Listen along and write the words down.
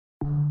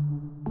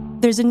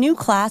There's a new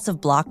class of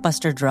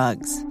blockbuster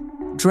drugs.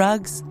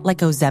 Drugs like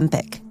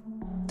Ozempic.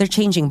 They're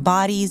changing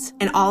bodies.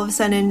 And all of a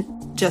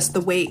sudden, just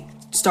the weight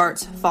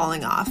starts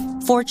falling off.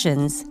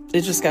 Fortunes.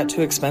 It just got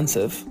too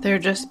expensive. They're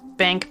just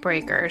bank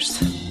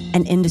breakers.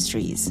 And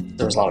industries.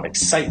 There was a lot of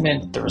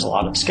excitement. There was a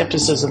lot of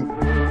skepticism.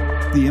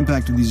 The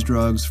impact of these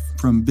drugs,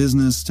 from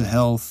business to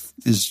health,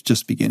 is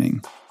just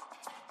beginning.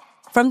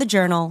 From the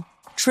Journal,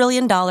 $1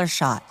 Trillion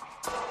Shot.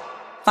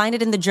 Find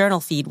it in the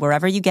Journal feed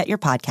wherever you get your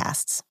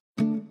podcasts.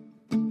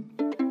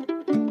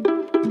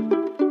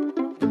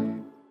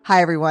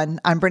 Hi, everyone.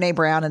 I'm Brené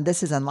Brown, and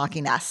this is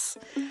Unlocking Us.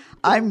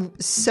 I'm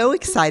so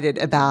excited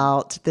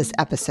about this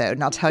episode,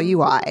 and I'll tell you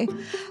why.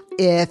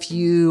 If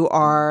you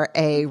are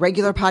a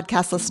regular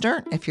podcast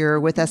listener, if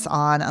you're with us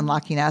on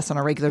Unlocking Us on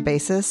a regular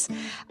basis,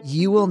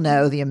 you will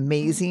know the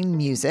amazing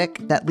music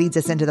that leads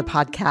us into the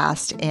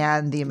podcast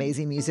and the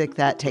amazing music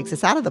that takes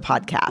us out of the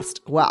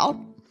podcast.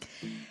 Well,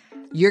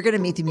 you're going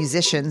to meet the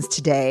musicians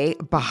today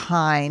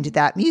behind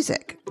that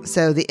music.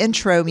 So the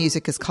intro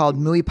music is called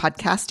Muy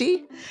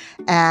Podcasty,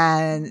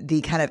 and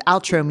the kind of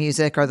outro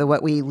music, or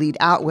what we lead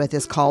out with,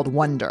 is called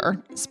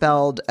Wonder,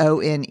 spelled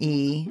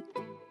Oneder.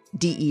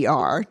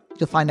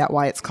 You'll find out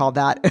why it's called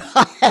that.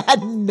 I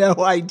had no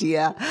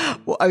idea.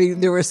 Well, I mean,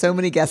 there were so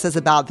many guesses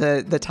about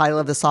the title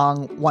of the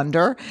song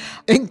Wonder,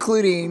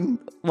 including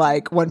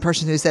like one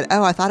person who said,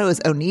 "Oh, I thought it was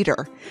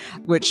Oneder,"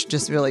 which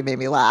just really made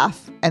me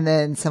laugh. And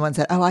then someone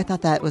said, "Oh, I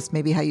thought that was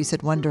maybe how you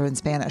said wonder in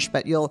Spanish,"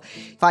 but you'll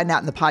find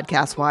out in the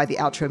podcast why the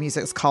outro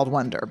music is called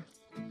Wonder.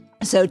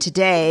 So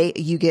today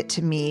you get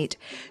to meet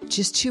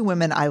just two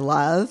women I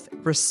love,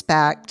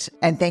 respect,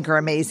 and think are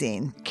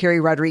amazing,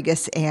 Carrie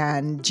Rodriguez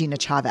and Gina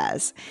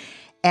Chavez.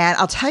 And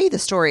I'll tell you the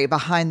story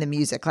behind the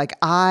music. Like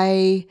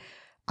I'm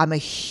a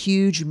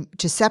huge,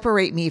 to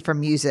separate me from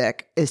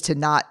music is to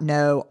not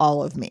know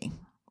all of me.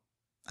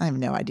 I have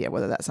no idea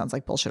whether that sounds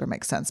like bullshit or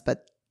makes sense,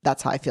 but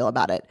that's how I feel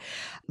about it.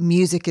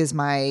 Music is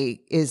my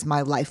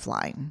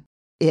lifeline.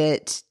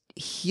 It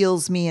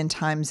heals me in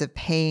times of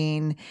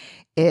pain.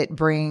 It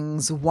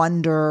brings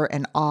wonder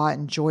and awe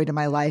and joy to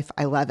my life.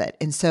 I love it.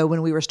 And so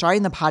when we were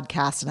starting the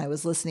podcast and I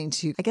was listening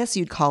to, I guess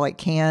you'd call it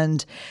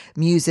canned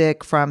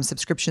music from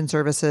subscription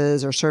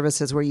services or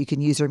services where you can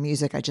use their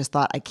music, I just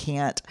thought, I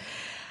can't.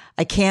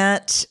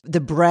 The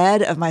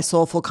bread of my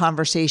soulful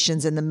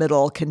conversations in the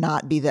middle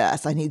cannot be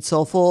this. I need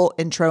soulful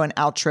intro and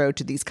outro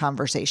to these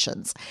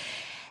conversations.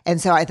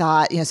 And so I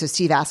thought, so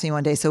Steve asked me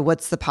one day, so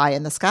what's the pie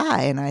in the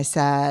sky? And I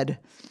said,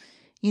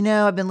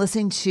 I've been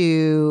listening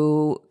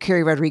to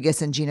Carrie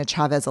Rodriguez and Gina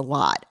Chavez a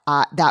lot.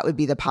 That would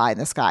be the pie in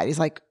the sky. He's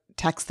like,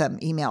 text them,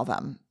 email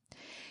them.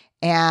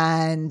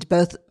 And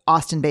both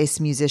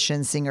Austin-based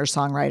musicians, singers,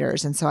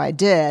 songwriters. And so I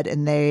did.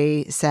 And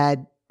they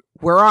said,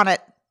 we're on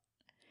it.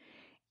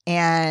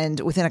 And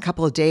within a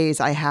couple of days,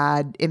 I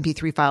had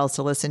MP3 files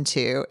to listen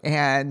to.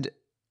 And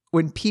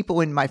when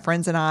my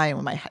friends and I,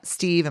 and when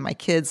Steve and my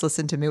kids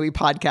listened to Muy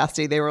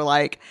Podcasty, they were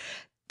like,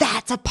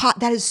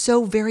 that is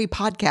so very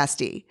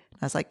podcasty.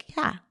 I was like,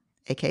 yeah,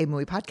 aka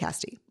Muy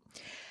Podcasty.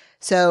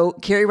 So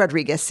Carrie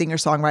Rodriguez,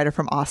 singer-songwriter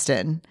from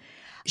Austin,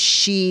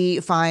 she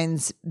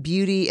finds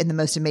beauty in the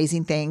most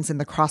amazing things in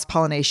the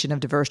cross-pollination of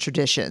diverse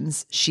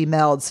traditions. She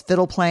melds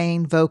fiddle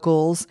playing,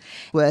 vocals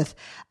with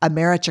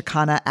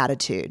Americana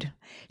attitude.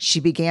 She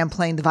began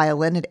playing the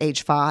violin at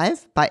age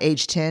 5. By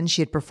age 10,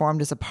 she had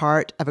performed as a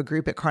part of a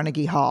group at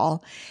Carnegie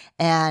Hall,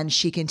 and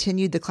she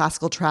continued the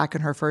classical track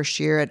in her first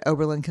year at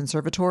Oberlin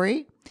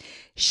Conservatory.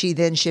 She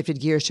then shifted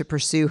gears to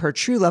pursue her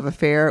true love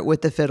affair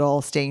with the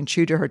fiddle, staying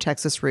true to her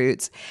Texas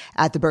roots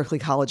at the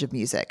Berklee College of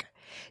Music.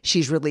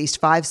 She's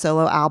released 5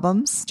 solo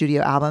albums,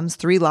 studio albums,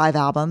 3 live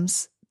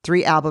albums,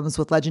 3 albums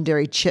with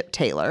legendary Chip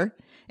Taylor,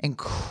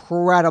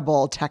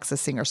 incredible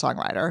Texas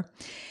singer-songwriter.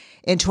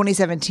 In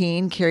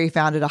 2017, Carrie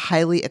founded a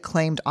highly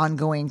acclaimed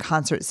ongoing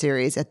concert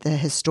series at the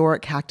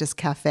historic Cactus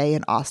Cafe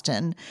in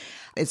Austin.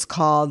 It's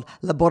called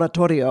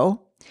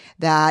Laboratorio,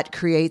 that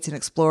creates and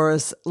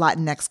explores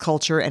Latinx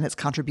culture and its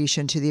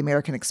contribution to the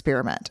American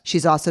experiment.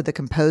 She's also the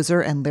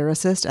composer and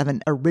lyricist of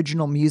an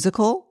original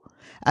musical,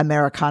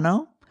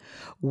 Americano,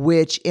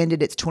 which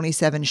ended its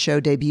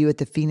 27-show debut at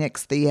the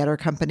Phoenix Theater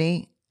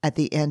Company at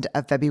the end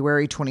of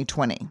February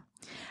 2020.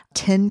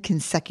 10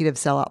 consecutive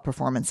sellout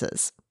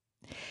performances.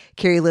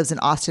 Carrie lives in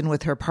Austin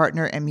with her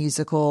partner and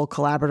musical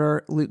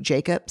collaborator, Luke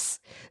Jacobs,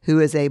 who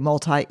is a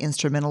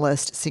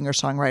multi-instrumentalist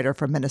singer-songwriter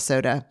from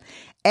Minnesota,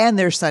 and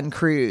their son,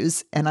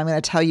 Cruz. And I'm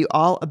going to tell you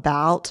all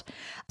about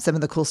some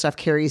of the cool stuff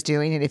Carrie's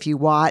doing. And if you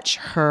watch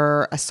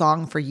her A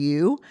Song for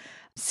You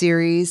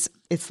series,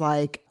 it's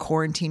like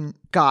quarantine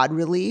God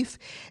relief.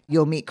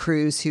 You'll meet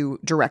Cruz, who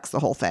directs the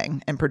whole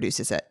thing and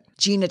produces it.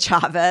 Gina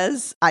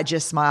Chavez. I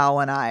just smile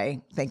when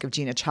I think of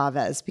Gina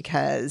Chavez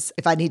because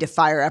if I need to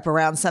fire up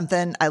around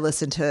something, I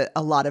listen to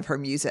a lot of her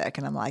music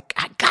and I'm like,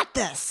 I got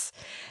this.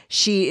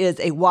 She is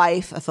a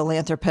wife, a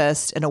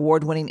philanthropist, an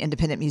award-winning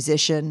independent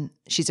musician.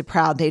 She's a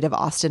proud native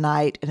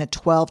Austinite and a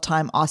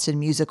 12-time Austin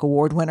Music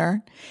Award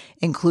winner,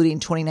 including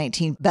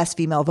 2019 Best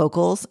Female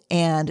Vocals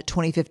and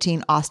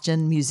 2015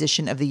 Austin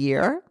Musician of the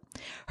Year.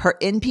 Her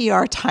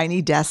NPR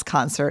Tiny Desk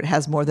concert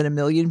has more than 1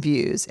 million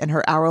views, and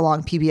her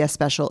hour-long PBS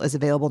special is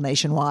available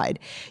nationwide.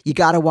 You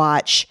got to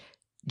watch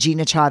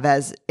Gina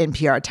Chavez,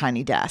 NPR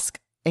Tiny Desk.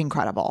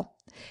 Incredible.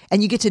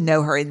 And you get to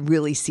know her and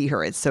really see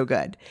her. It's so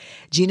good.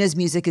 Gina's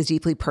music is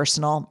deeply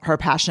personal. Her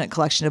passionate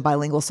collection of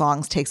bilingual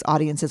songs takes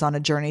audiences on a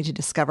journey to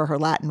discover her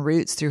Latin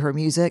roots through her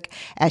music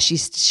as she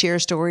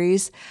shares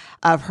stories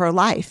of her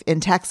life in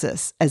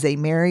Texas as a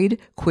married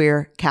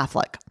queer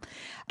Catholic.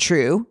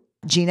 True,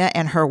 Gina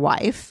and her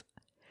wife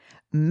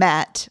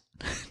met,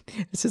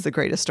 this is the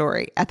greatest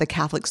story, at the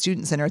Catholic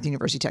Student Center at the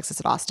University of Texas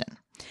at Austin.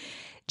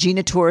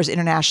 Gina tours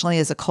internationally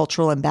as a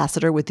cultural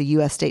ambassador with the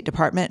U.S. State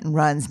Department and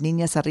runs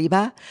Niñas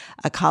Arriba,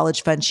 a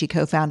college fund she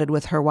co-founded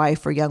with her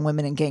wife for young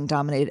women in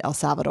gang-dominated El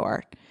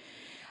Salvador.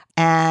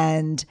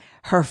 And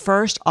her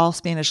first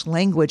all-Spanish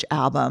language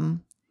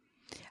album,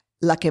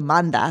 La Que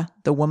Manda,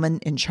 The Woman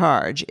in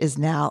Charge, is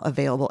now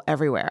available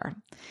everywhere.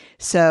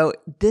 So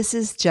this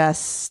is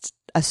just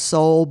a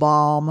soul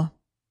balm,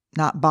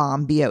 not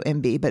bomb,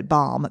 B-O-M-B, but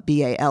balm,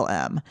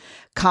 B-A-L-M,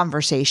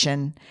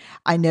 conversation.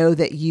 I know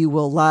that you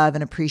will love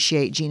and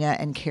appreciate Gina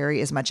and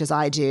Carrie as much as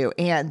I do.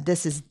 And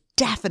this is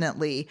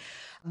definitely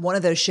one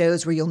of those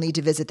shows where you'll need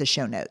to visit the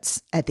show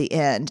notes at the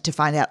end to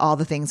find out all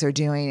the things they're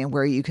doing and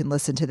where you can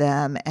listen to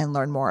them and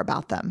learn more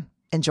about them.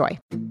 Enjoy.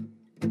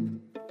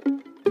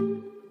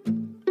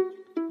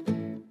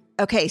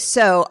 Okay,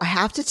 so I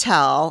have to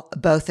tell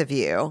both of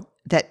you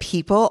that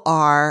people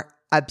are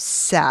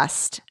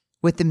obsessed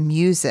with the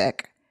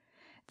music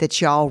that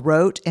y'all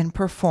wrote and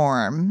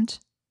performed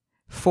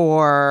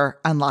for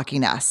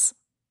Unlocking Us.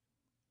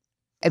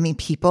 I mean,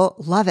 people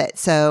love it.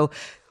 So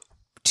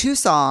 2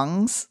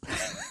 songs.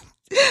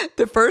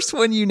 The first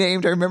one you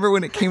named, I remember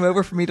when it came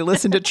over for me to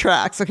listen to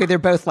tracks. Okay, they're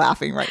both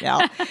laughing right now.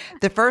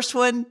 The first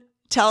one,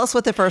 tell us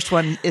what the first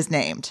one is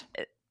named.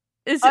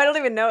 I don't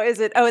even know. Is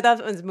it? Oh,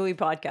 that one's Muy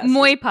Podcasty.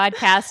 Muy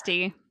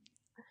Podcasty.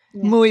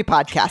 Muy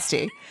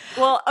Podcasty.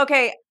 Well,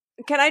 okay.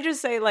 Can I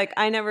just say, like,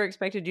 I never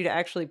expected you to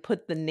actually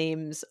put the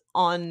names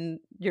on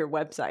your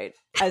website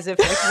as if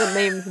like the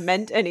names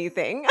meant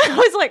anything. I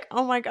was like,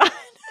 oh my God.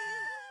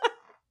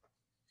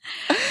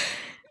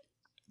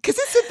 Because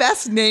it's the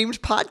best named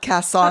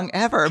podcast song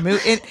ever.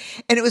 And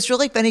it was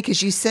really funny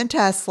because you sent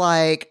us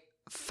like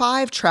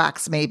 5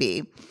 tracks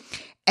maybe.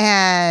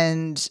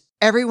 And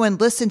everyone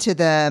listened to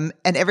them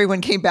and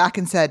everyone came back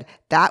and said,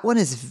 that one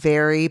is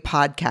very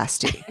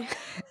podcasty.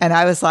 And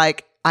I was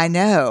like, I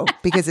know,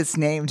 because it's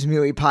named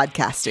Muy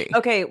Podcasty.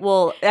 Okay,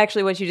 well,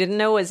 actually, what you didn't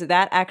know is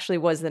that actually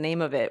was the name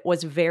of it,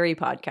 was Very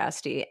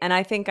Podcasty. And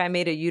I think I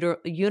made a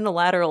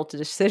unilateral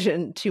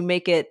decision to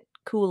make it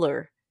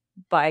cooler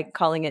by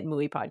calling it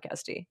Muy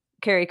Podcasty.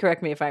 Carrie,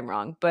 correct me if I'm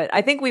wrong, but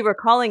I think we were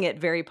calling it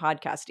Very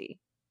Podcasty.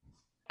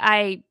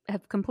 I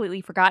have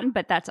completely forgotten,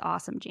 but that's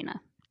awesome, Gina.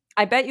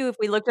 I bet you if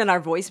we looked in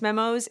our voice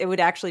memos, it would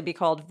actually be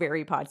called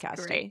Very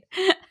Podcasty. Great.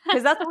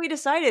 Because that's what we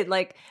decided.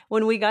 Like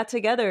when we got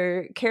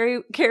together,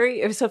 Carrie,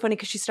 it was so funny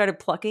because she started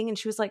plucking and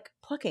she was like,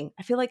 plucking.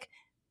 I feel like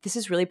this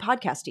is really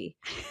podcasty.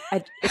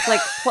 It's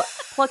like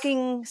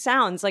plucking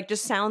sounds, like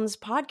just sounds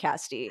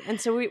podcasty. And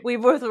so we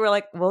both were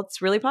like, well, it's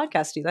really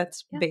podcasty.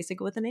 That's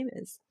basically what the name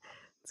is.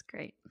 It's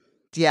great.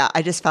 Yeah,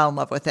 I just fell in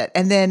love with it.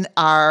 And then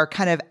our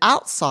kind of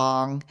out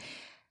song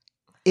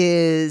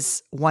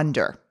is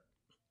Wonder,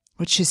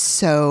 which is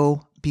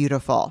so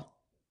beautiful.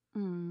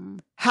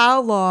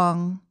 How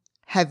long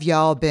have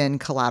y'all been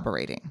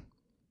collaborating?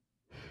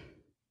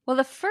 Well,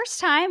 the first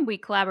time we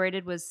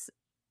collaborated was,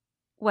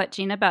 what,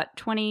 Gina, about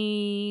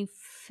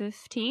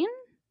 2015?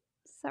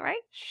 Is that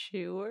right?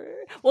 Sure.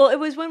 Well, it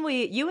was when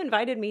you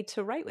invited me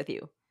to write with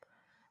you.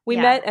 We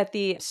met at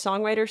the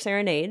Songwriter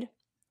Serenade,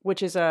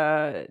 which is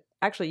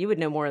actually, you would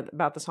know more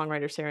about the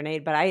Songwriter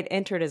Serenade, but I had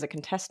entered as a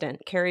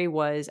contestant. Carrie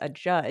was a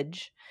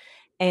judge.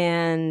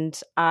 And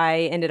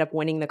I ended up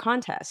winning the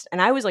contest.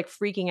 And I was like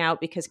freaking out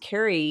because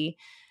Carrie,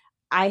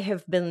 I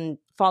have been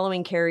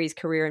following Carrie's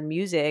career in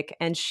music,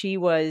 and she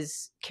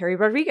was Carrie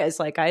Rodriguez.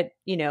 Like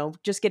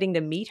just getting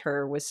to meet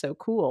her was so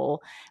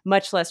cool,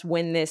 much less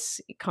win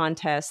this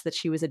contest that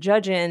she was a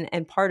judge in.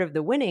 And part of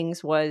the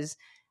winnings was,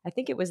 I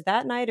think it was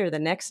that night or the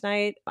next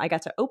night, I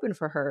got to open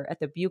for her at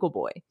the Bugle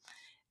Boy.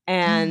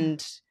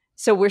 And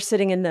so we're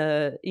sitting in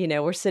the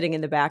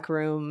back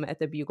room at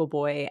the Bugle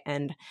Boy,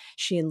 and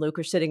she and Luke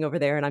are sitting over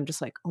there, and I'm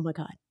just like, oh my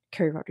God,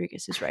 Carrie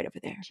Rodriguez is right over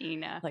there.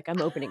 Gina. Like I'm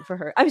opening for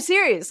her. I'm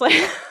serious. Like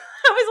I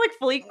was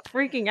like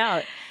freaking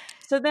out.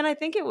 So then I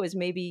think it was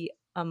maybe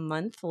a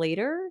month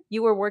later,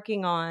 you were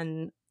working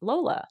on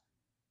Lola.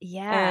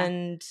 Yeah.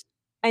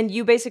 And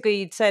you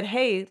basically said,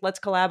 hey, let's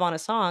collab on a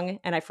song.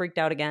 And I freaked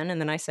out again.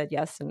 And then I said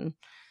yes. And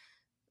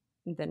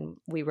then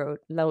we wrote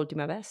La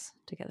Última Vez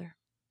together.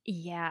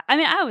 Yeah. I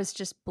mean, I was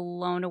just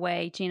blown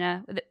away,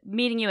 Gina.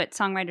 Meeting you at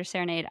Songwriter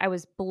Serenade, I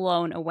was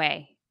blown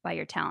away by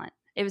your talent.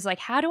 It was like,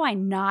 how do I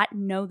not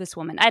know this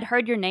woman? I'd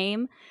heard your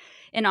name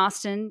in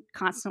Austin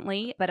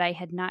constantly, but I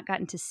had not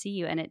gotten to see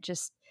you. And it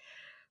just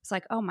was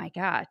like, oh my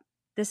God,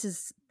 this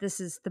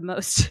is the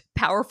most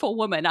powerful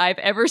woman I've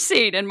ever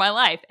seen in my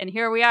life. And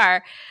here we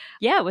are.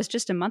 Yeah, it was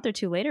just a month or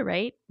two later,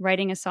 right?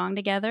 Writing a song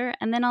together.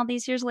 And then all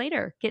these years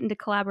later, getting to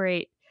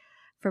collaborate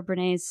for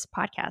Brené's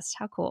podcast.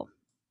 How cool.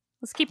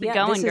 Let's keep it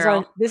going,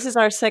 girl. This is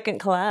our second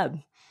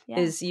collab, Yeah.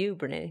 is you,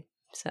 Brené.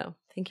 So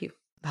thank you.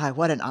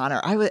 What an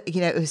honor.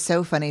 It was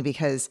so funny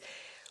because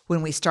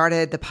when we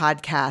started the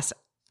podcast,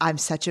 I'm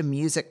such a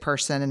music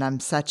person and I'm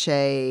such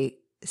a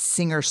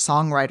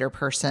singer-songwriter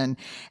person,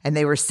 and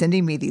they were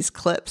sending me these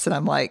clips and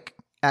I'm like,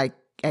 I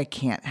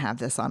can't have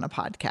this on a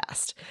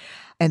podcast.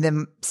 And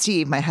then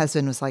Steve, my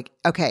husband, was like,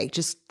 okay,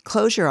 just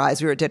close your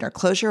eyes. We were at dinner.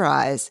 Close your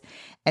eyes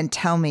and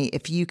tell me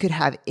if you could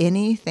have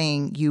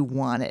anything you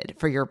wanted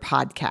for your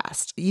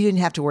podcast. You didn't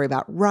have to worry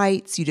about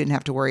rights. You didn't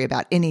have to worry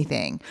about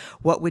anything.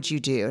 What would you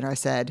do? And I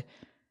said,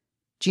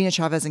 Gina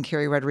Chavez and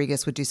Carrie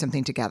Rodriguez would do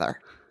something together.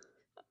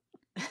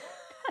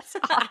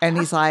 Awesome. And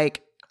he's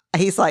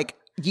like,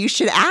 you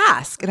should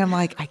ask. And I'm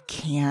like, I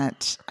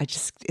can't.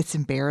 It's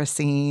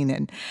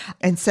embarrassing.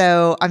 And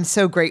so I'm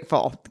so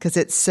grateful because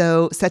it's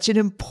such an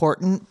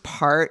important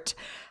part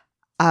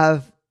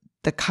of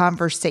the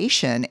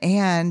conversation.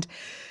 And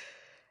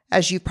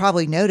as you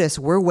probably noticed,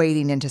 we're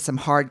wading into some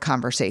hard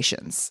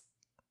conversations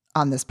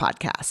on this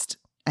podcast.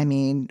 I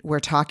mean, we're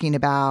talking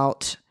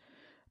about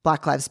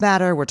Black Lives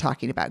Matter. We're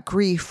talking about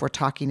grief. We're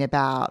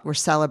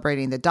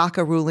celebrating the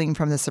DACA ruling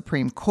from the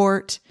Supreme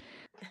Court.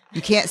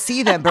 You can't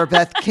see them, but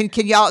Beth,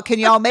 can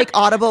y'all make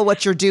audible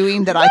what you're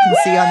doing that I can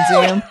see on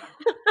Zoom?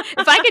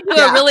 If I could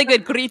do a really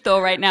good grito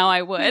right now,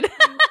 I would.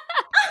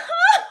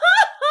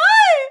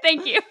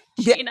 Thank you,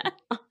 Gina.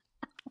 Yeah.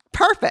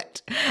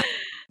 Perfect.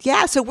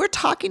 Yeah, so we're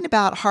talking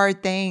about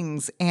hard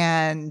things,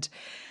 and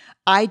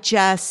and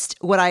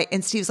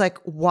Steve's like,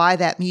 why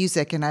that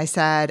music? And I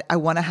said, I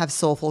want to have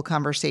soulful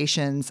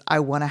conversations. I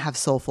want to have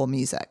soulful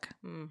music.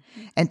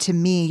 And to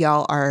me,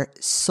 y'all are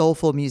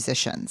soulful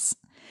musicians.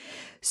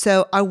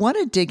 So I want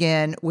to dig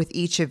in with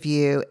each of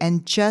you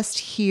and just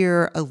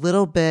hear a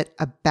little bit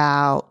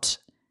about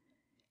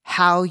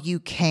how you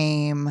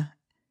came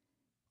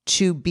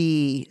to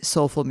be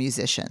soulful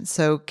musicians.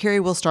 So Carrie,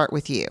 we'll start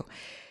with you.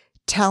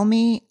 Tell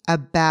me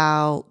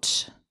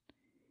about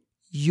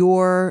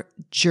your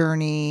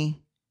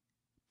journey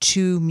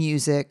to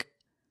music,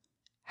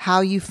 how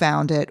you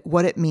found it,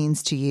 what it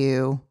means to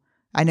you.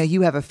 I know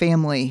you have a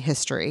family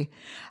history.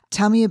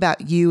 Tell me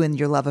about you and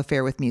your love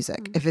affair with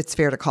music, if it's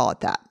fair to call it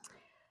that.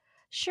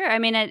 Sure. I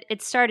mean,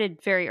 it started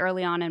very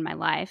early on in my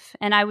life,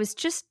 and I was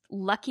just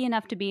lucky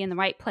enough to be in the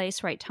right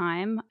place, right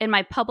time. In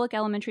my public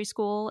elementary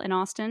school in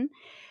Austin,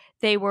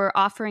 they were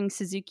offering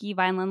Suzuki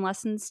violin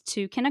lessons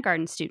to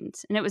kindergarten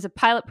students, and it was a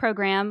pilot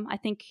program. I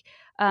think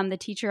the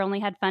teacher only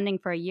had funding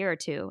for a year or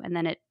two, and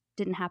then it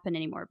didn't happen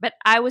anymore. But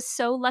I was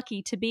so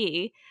lucky to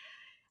be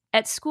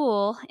at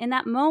school in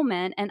that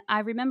moment, and I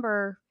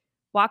remember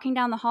walking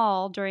down the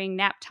hall during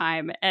nap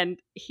time and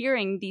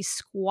hearing these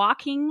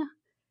squawking,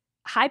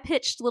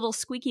 high-pitched little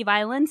squeaky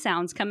violin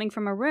sounds coming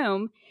from a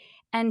room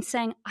and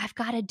saying, I've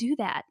got to do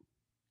that.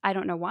 I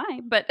don't know why,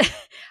 but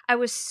I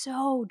was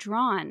so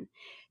drawn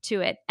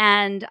to it.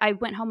 And I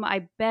went home,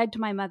 I begged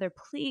my mother,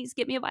 please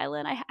get me a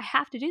violin. I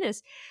have to do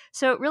this.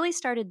 So it really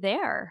started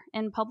there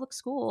in public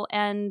school,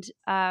 and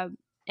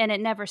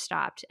it never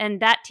stopped.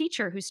 And that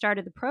teacher who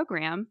started the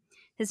program,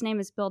 his name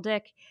is Bill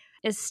Dick,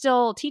 is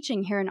still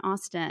teaching here in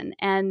Austin.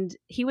 And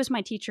he was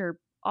my teacher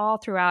all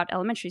throughout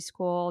elementary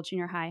school,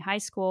 junior high, high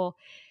school,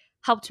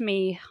 helped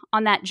me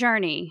on that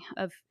journey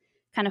of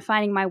kind of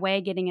finding my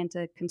way, getting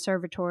into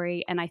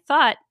conservatory. And I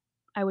thought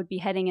I would be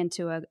heading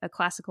into a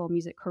classical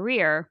music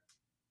career.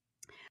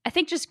 I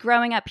think just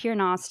growing up here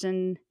in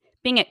Austin,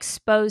 being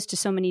exposed to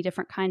so many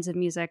different kinds of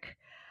music,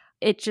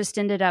 it just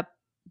ended up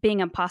being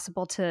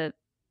impossible to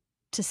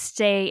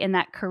stay in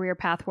that career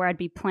path where I'd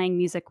be playing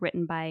music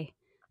written by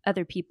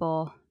other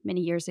people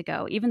many years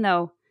ago, even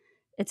though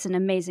it's an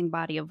amazing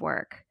body of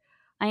work.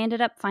 I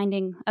ended up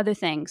finding other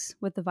things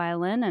with the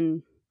violin,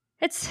 and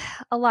it's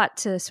a lot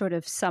to sort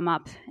of sum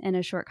up in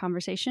a short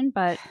conversation,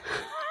 but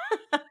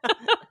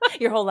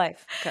Your whole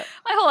life. Okay.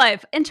 My whole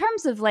life. In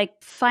terms of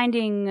like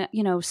finding,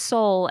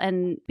 soul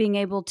and being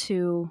able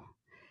to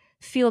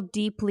feel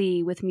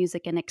deeply with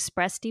music and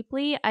express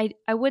deeply, I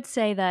would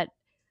say that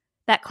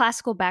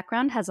classical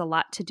background has a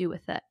lot to do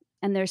with it.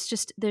 And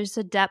there's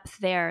a depth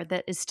there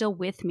that is still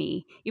with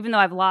me, even though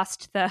I've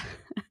lost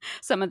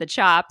some of the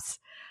chops.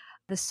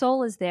 The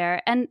soul is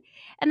there. And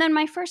then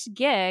my first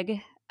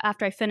gig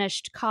after I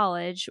finished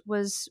college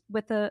was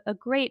with a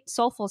great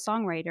soulful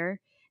songwriter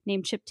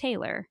named Chip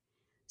Taylor.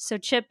 So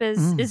Chip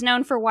is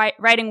known for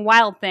writing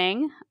Wild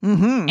Thing,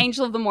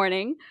 Angel of the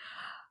Morning.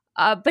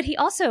 But he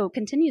also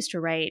continues to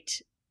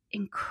write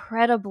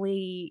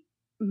incredibly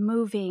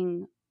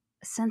moving,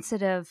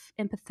 sensitive,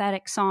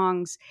 empathetic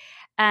songs.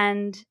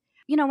 And,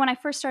 when I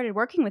first started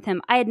working with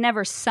him, I had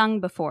never sung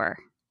before.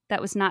 That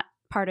was not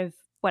part of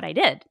what I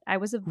did. I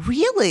was a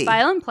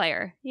violin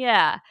player.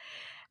 Yeah.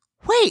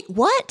 Wait,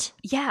 what?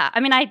 Yeah.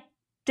 I mean, I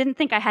didn't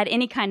think I had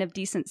any kind of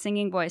decent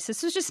singing voice.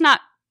 This was just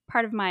not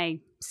part of my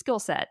skill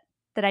set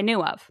that I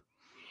knew of.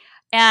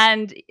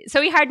 And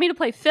so he hired me to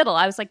play fiddle.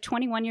 I was like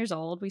 21 years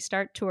old. We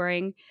start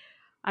touring.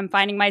 I'm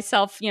finding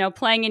myself,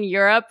 playing in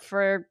Europe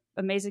for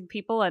amazing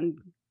people and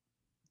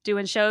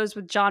doing shows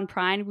with John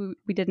Prine.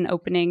 We did an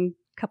opening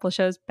couple of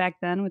shows back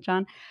then with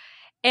John.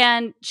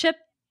 And Chip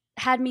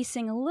had me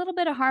sing a little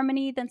bit of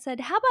harmony, then said,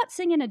 how about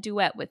singing a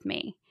duet with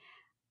me?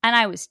 And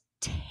I was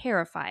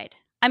terrified.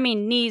 I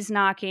mean, knees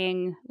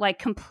knocking, like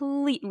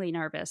completely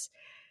nervous.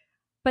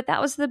 But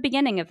that was the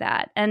beginning of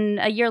that. And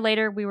a year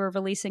later, we were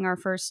releasing our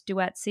first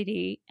duet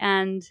CD.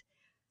 And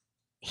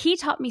he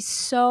taught me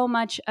so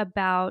much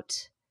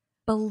about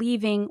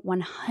believing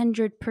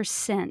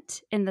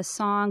 100% in the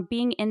song,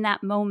 being in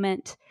that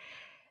moment,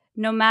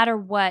 no matter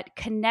what,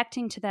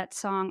 connecting to that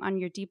song on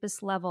your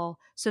deepest level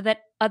so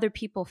that other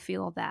people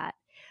feel that.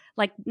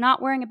 Like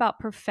not worrying about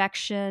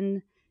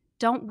perfection.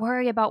 Don't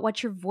worry about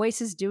what your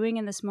voice is doing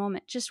in this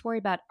moment. Just worry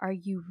about, are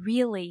you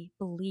really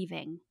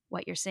believing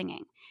what you're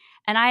singing?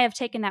 And I have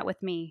taken that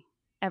with me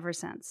ever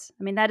since.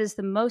 I mean, that is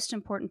the most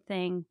important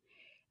thing.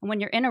 And when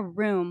you're in a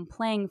room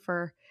playing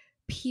for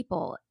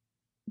people,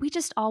 we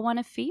just all want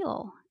to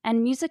feel.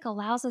 And music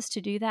allows us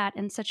to do that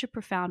in such a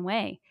profound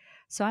way.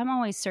 So I'm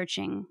always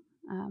searching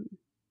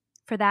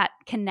for that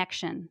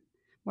connection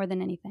more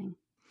than anything.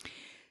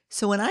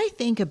 So when I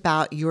think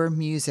about your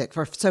music,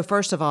 so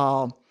first of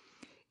all,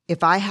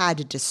 if I had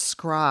to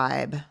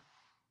describe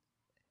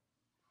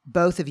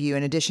both of you,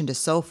 in addition to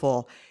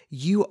soulful,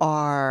 you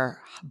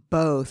are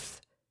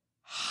both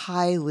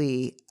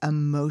highly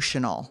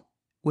emotional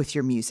with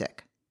your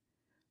music.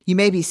 You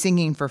may be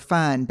singing for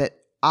fun, but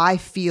I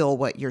feel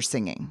what you're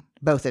singing,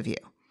 both of you.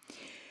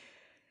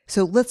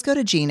 So let's go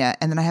to Gina,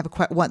 and then I have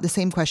the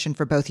same question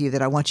for both of you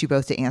that I want you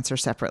both to answer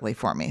separately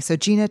for me. So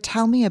Gina,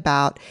 tell me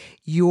about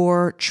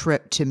your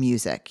trip to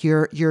music,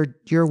 your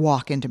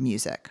walk into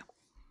music.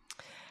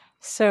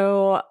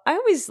 So I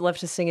always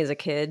loved to sing as a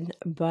kid,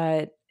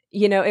 but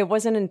it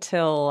wasn't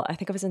until I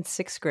think I was in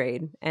 6th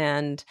grade,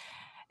 and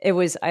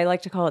I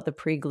like to call it the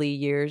pre-Glee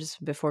years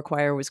before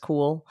choir was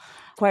cool.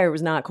 Choir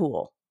was not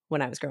cool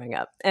when I was growing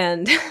up.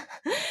 And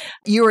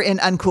you were in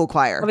uncool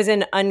choir. I was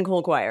in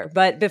uncool choir.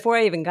 But before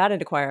I even got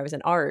into choir, I was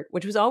in art,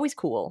 which was always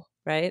cool,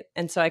 right?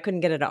 And so I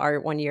couldn't get into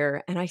art one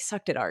year, and I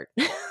sucked at art.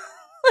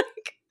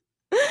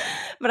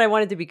 But I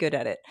wanted to be good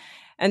at it.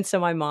 And so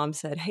my mom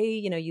said, hey,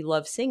 you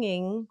love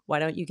singing. Why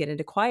don't you get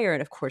into choir?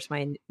 And of course,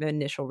 my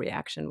initial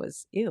reaction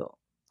was, ew,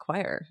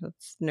 choir.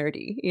 That's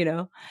nerdy,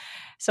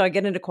 So I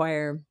get into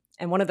choir.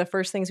 And one of the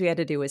first things we had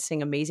to do was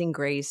sing Amazing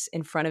Grace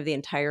in front of the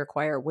entire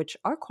choir, which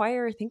our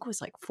choir, I think, was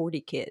like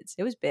 40 kids.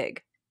 It was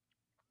big.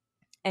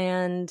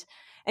 And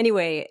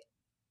anyway,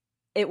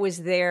 it was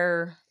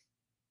there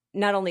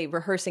not only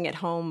rehearsing at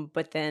home,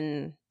 but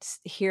then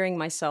hearing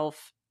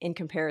myself in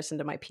comparison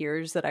to my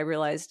peers that I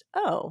realized,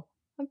 oh,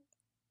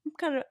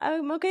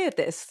 I'm okay at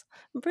this.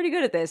 I'm pretty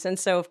good at this. And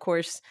so, of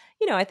course,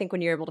 I think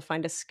when you're able to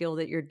find a skill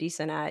that you're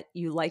decent at,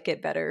 you like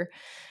it better.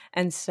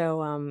 And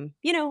so,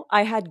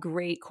 I had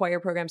great choir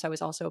programs. I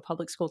was also a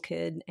public school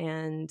kid.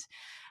 And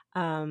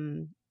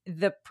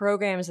the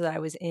programs that I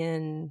was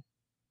in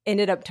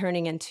ended up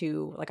turning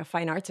into like a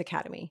fine arts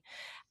academy,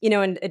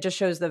 and it just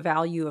shows the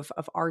value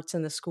of arts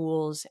in the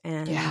schools.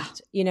 And,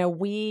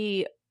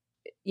 we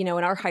in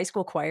our high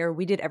school choir,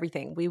 we did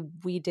everything.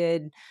 We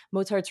did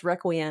Mozart's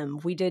Requiem.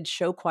 We did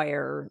show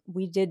choir.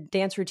 We did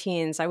dance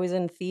routines. I was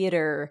in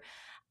theater,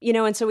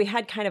 and so we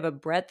had kind of a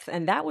breadth,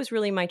 and that was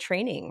really my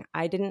training.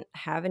 I didn't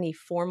have any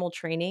formal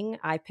training.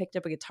 I picked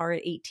up a guitar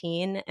at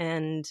 18,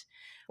 and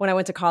when I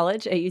went to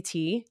college at UT,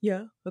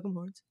 welcome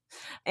horns,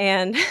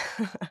 and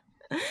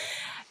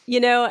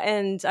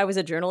and I was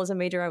a journalism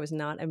major. I was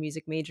not a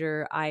music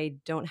major. I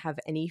don't have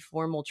any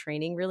formal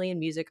training really in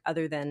music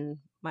other than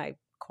my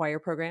choir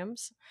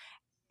programs.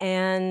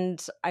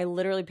 And I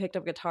literally picked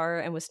up guitar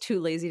and was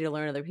too lazy to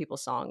learn other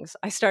people's songs.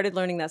 I started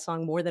learning that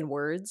song more than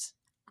words.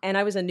 And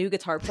I was a new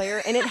guitar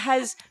player, and it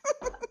has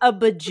a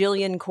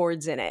bajillion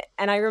chords in it.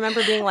 And I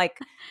remember being like,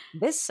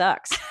 this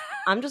sucks.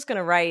 I'm just going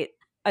to write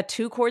a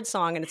 2-chord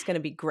song and it's going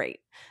to be great.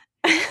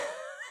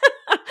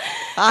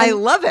 I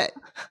love it.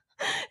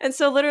 And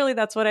so literally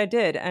that's what I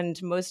did.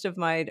 And most of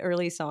my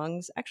early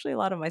songs, actually a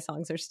lot of my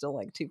songs are still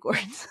like 2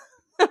 chords.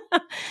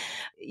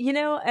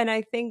 And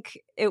I think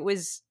it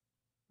was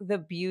the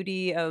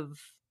beauty of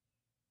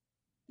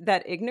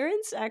that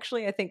ignorance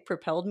actually, I think,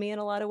 propelled me in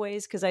a lot of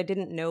ways, because I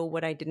didn't know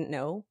what I didn't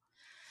know.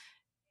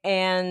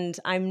 And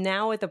I'm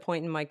now at the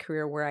point in my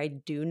career where I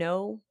do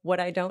know what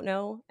I don't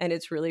know. And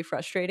it's really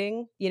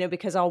frustrating,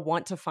 because I'll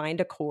want to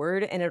find a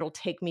chord and it'll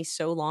take me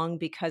so long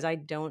because I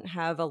don't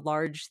have a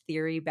large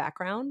theory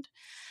background.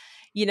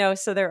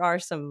 So there are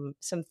some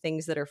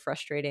things that are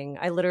frustrating.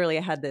 I literally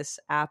had this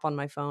app on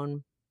my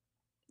phone.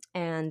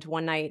 And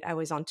one night I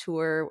was on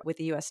tour with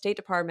the US State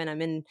Department.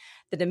 I'm in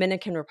the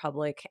Dominican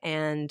Republic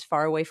and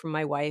far away from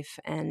my wife.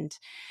 And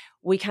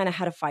we kind of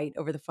had a fight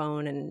over the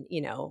phone. And,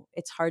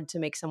 it's hard to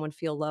make someone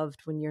feel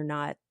loved when you're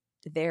not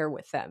there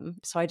with them.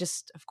 So I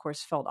just, of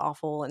course, felt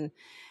awful. And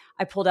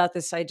I pulled out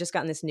I had just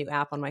gotten this new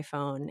app on my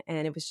phone,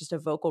 and it was just a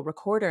vocal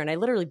recorder. And I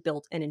literally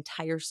built an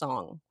entire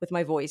song with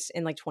my voice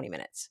in like 20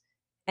 minutes.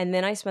 And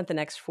then I spent the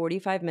next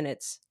 45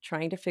 minutes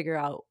trying to figure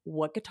out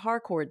what guitar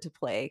chord to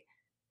play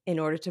in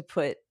order to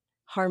put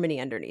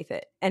harmony underneath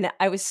it. And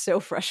I was so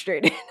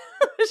frustrated.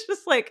 I was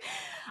just like,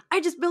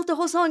 I just built a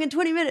whole song in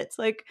 20 minutes.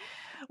 Like,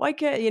 why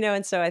can't,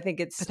 and so I think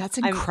But that's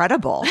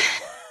incredible.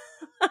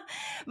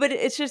 But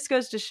it just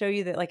goes to show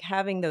you that like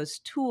having those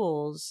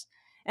tools,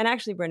 and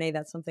actually, Brené,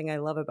 that's something I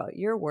love about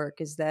your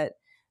work, is that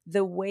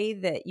the way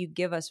that you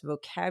give us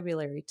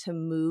vocabulary to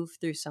move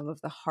through some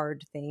of the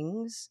hard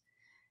things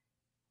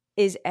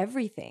is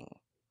everything.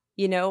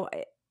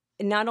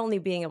 Not only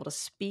being able to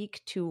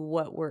speak to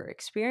what we're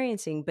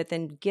experiencing, but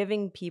then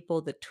giving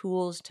people the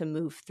tools to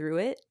move through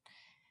it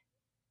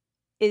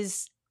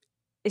is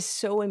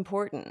so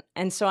important.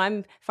 And so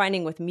I'm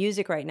finding with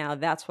music right now,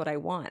 that's what I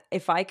want.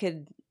 If I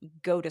could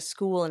go to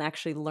school and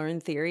actually learn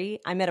theory,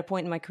 I'm at a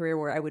point in my career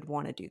where I would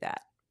want to do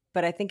that.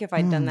 But I think if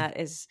I'd done that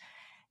as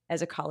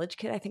a college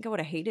kid, I think I would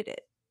have hated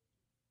it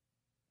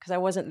because I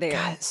wasn't there.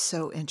 God, it's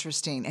so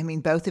interesting. I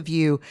mean, both of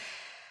you,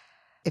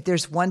 if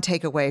there's one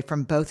takeaway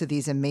from both of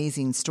these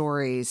amazing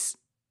stories,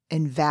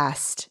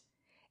 invest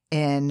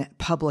in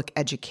public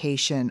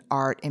education,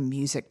 art, and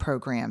music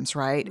programs,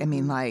 right? I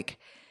mean, like,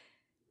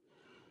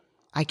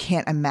 I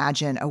can't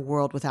imagine a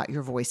world without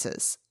your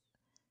voices.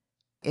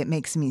 It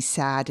makes me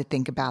sad to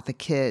think about the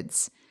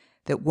kids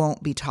that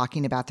won't be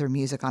talking about their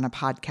music on a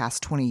podcast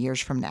 20 years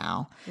from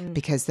now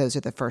because those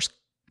are the first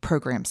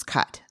programs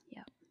cut.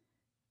 Yeah.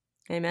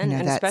 Amen.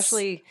 And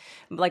especially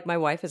like my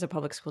wife is a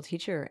public school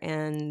teacher,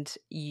 and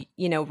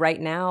right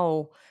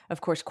now,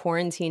 of course,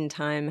 quarantine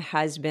time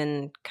has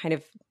been kind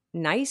of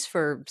nice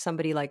for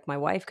somebody like my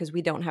wife because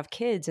we don't have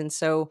kids. And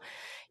so,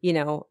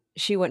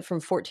 she went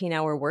from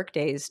 14-hour work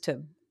days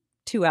to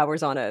 2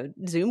 hours on a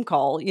Zoom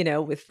call,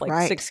 with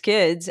like 6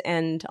 kids,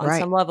 and on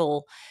some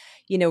level,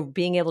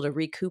 being able to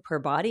recoup her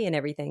body and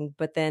everything,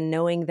 but then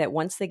knowing that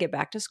once they get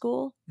back to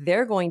school,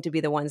 they're going to be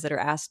the ones that are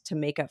asked to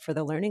make up for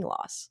the learning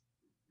loss.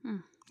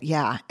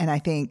 Yeah. And I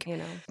think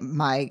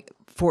my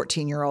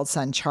 14-year-old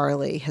son,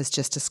 Charlie, has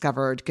just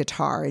discovered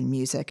guitar and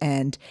music,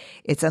 and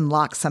it's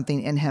unlocked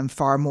something in him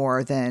far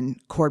more than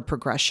chord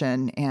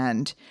progression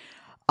and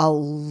a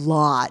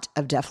lot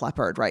of Def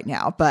Leppard right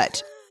now.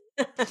 But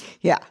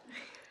yeah.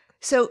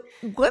 So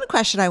one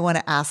question I want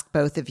to ask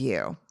both of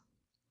you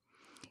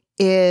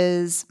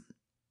is,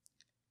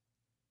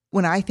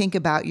 when I think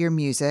about your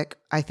music,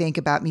 I think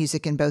about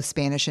music in both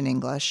Spanish and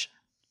English.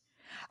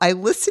 I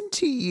listen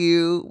to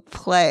you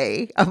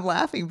play. I'm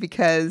laughing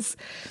because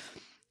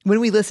when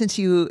we listen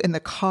to you in the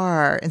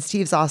car, and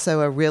Steve's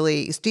a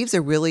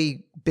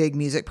really big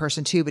music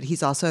person too, but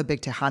he's also a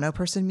big Tejano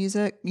person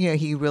music.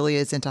 He really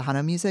is into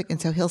Tejano music. And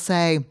so he'll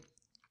say,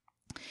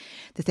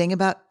 the thing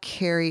about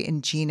Carrie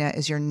and Gina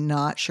is you're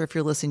not sure if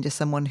you're listening to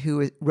someone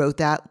who wrote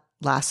that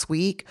last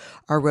week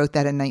or wrote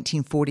that in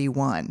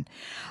 1941.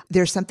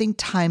 There's something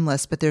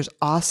timeless, but there's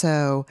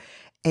also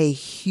a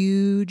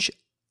huge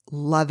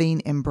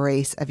loving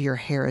embrace of your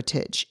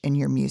heritage in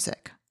your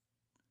music.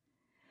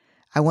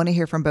 I want to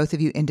hear from both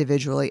of you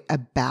individually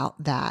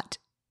about that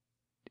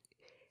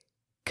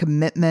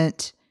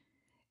commitment,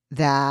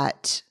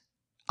 that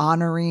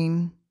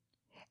honoring,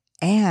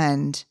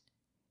 and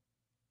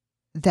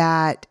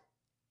that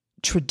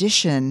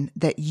tradition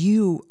that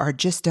you are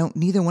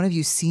neither one of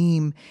you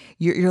seem,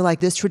 you're like,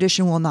 this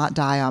tradition will not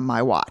die on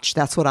my watch.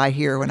 That's what I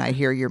hear when I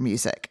hear your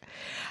music.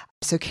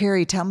 So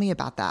Carrie, tell me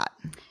about that.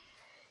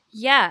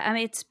 Yeah, I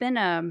mean, it's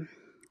been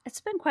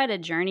quite a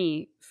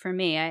journey for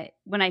me.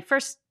 When I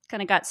first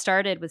kind of got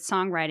started with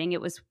songwriting,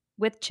 it was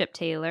with Chip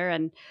Taylor,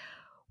 and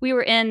we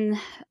were in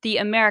the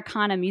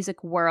Americana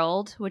music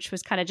world, which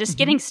was kind of just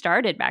getting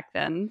started back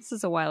then. This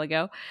is a while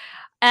ago.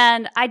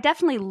 And I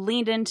definitely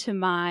leaned into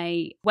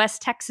my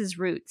West Texas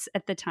roots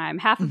at the time.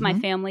 Half of my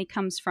family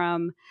comes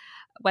from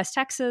West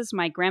Texas.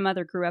 My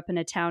grandmother grew up in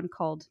a town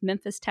called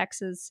Memphis,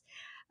 Texas.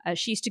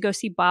 She used to go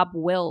see Bob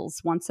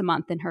Wills once a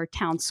month in her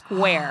town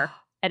square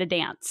at a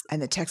dance.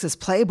 And the Texas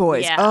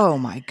Playboys. Yeah. Oh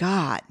my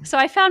God. So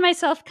I found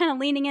myself kind of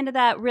leaning into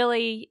that,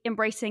 really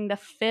embracing the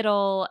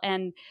fiddle.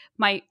 And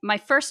my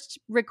first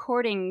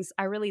recordings,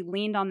 I really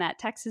leaned on that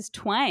Texas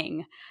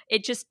twang.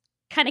 It just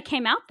kind of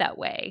came out that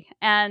way.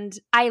 And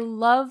I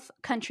love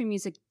country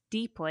music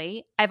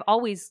deeply. I've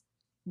always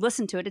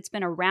listened to it. It's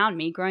been around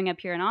me growing up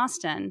here in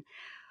Austin.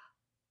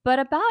 But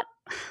about,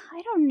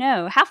 I don't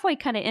know, halfway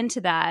kind of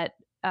into that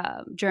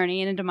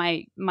journey and into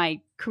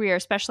my career,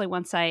 especially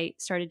once I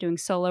started doing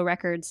solo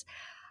records,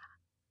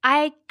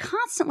 I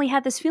constantly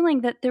had this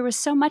feeling that there was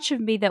so much of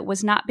me that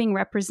was not being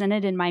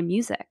represented in my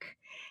music.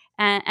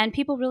 And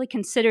people really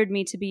considered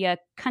me to be a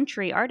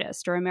country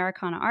artist or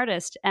Americana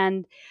artist.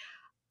 And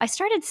I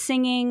started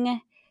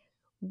singing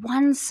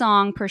one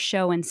song per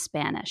show in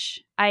Spanish.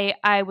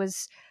 I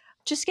was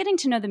just getting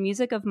to know the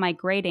music of my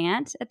great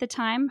aunt at the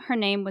time. Her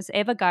name was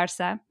Eva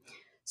Garza.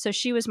 So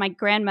she was my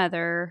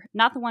grandmother,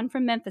 not the one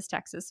from Memphis,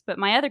 Texas, but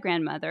my other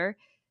grandmother,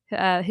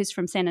 who's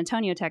from San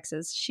Antonio,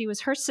 Texas. She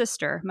was her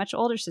sister, much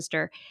older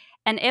sister.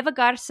 And Eva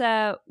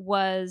Garza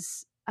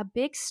was a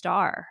big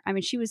star. I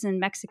mean, she was in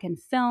Mexican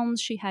films.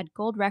 She had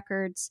gold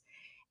records.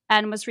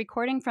 and was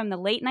recording from the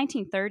late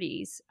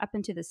 1930s up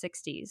into the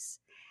 60s.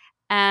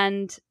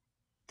 And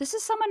this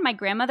is someone my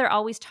grandmother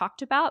always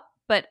talked about,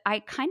 but I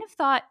kind of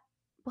thought,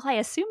 well, I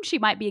assumed she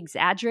might be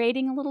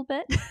exaggerating a little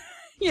bit,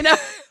 you know?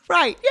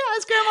 Right. Yeah,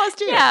 as grandmas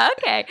do. Yeah,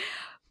 okay.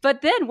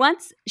 But then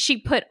once she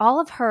put all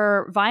of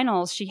her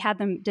vinyls, she had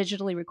them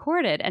digitally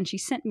recorded, and she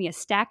sent me a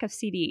stack of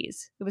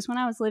CDs. It was when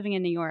I was living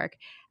in New York,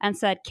 and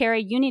said,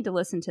 Carrie, you need to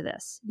listen to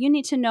this. You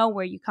need to know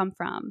where you come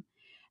from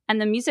and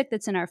the music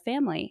that's in our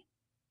family.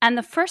 And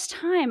the first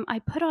time I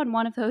put on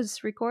one of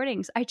those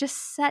recordings, I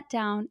just sat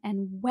down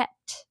and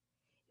wept.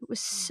 It was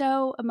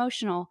so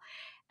emotional.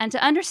 And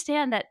to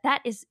understand that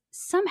that is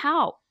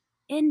somehow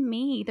in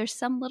me, there's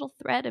some little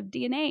thread of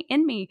DNA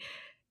in me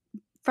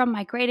from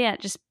my great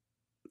aunt, just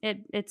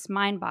it's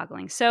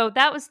mind-boggling. So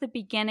that was the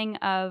beginning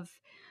of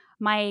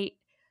my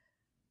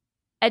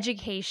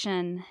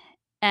education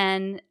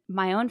and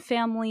my own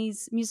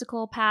family's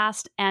musical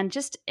past, and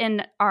just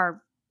in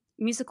our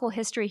musical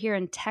history here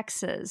in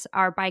Texas,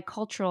 our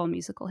bicultural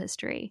musical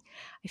history.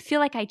 I feel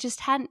like I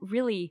just hadn't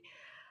really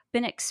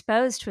been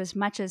exposed to as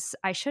much as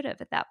I should have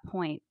at that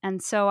point.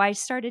 And so I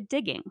started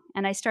digging,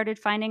 and I started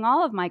finding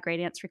all of my great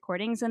aunt's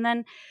recordings, and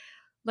then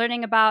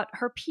learning about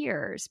her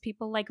peers,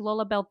 people like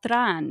Lola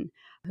Beltran,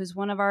 who's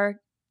one of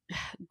our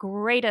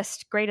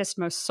greatest,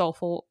 most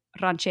soulful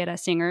ranchera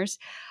singers.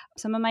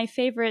 Some of my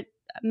favorite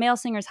male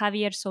singers,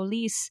 Javier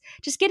Solis,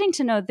 just getting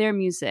to know their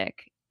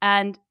music,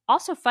 and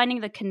also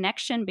finding the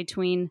connection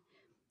between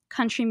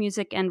country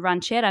music and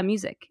ranchera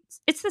music.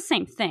 It's the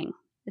same thing.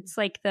 It's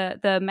like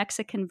the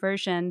Mexican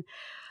version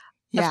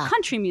of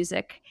country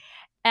music.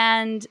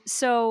 And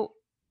so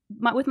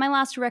with my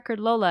last record,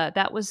 Lola,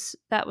 that was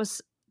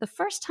the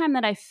first time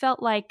that I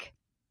felt like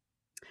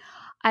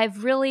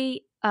I've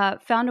really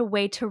found a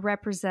way to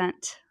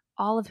represent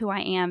all of who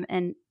I am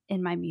in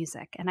my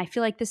music. And I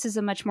feel like this is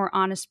a much more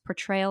honest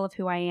portrayal of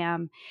who I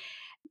am.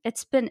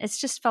 It's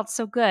just felt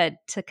so good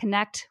to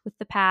connect with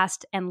the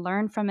past and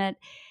learn from it,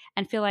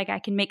 and feel like I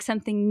can make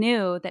something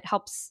new that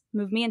helps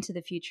move me into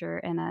the future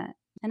in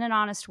an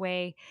honest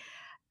way,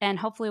 and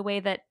hopefully a way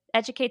that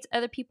educates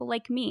other people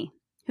like me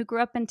who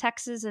grew up in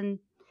Texas and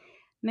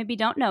maybe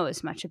don't know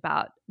as much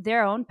about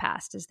their own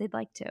past as they'd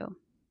like to,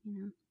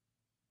 you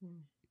know.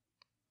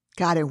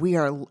 God, and we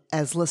are,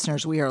 as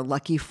listeners, we are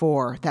lucky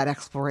for that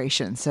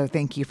exploration. So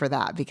thank you for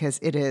that, because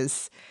it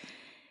is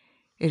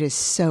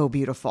so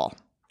beautiful.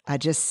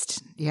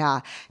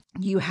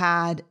 You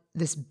had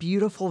this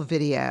beautiful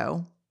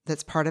video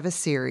that's part of a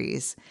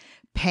series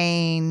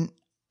paying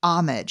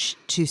homage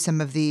to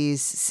some of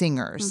these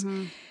singers.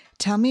 Mm-hmm.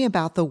 Tell me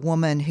about the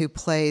woman who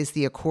plays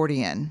the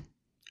accordion.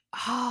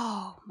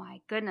 Oh,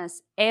 my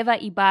goodness.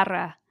 Eva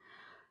Ibarra.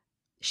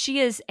 She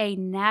is a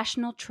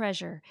national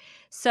treasure.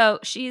 So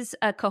she's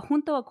a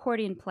conjunto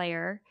accordion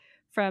player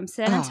from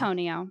San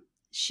Antonio.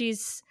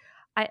 She's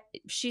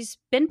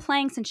been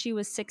playing since she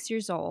was 6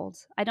 years old.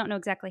 I don't know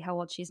exactly how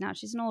old she is now.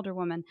 She's an older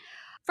woman.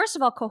 First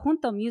of all,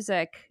 conjunto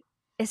music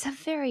is a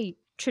very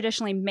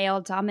traditionally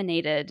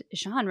male-dominated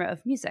genre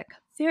of music.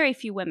 Very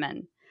few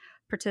women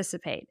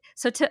participate.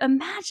 So to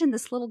imagine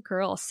this little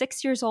girl,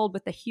 6 years old,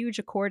 with a huge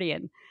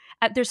accordion.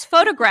 There's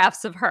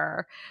photographs of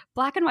her,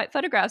 black and white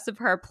photographs of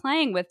her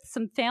playing with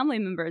some family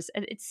members.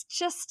 And it's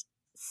just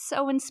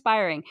so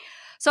inspiring.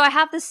 So I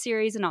have this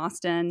series in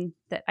Austin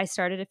that I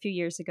started a few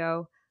years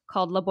ago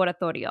called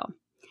Laboratorio.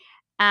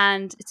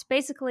 And it's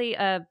basically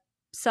a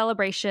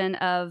celebration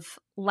of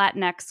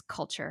Latinx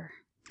culture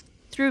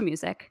through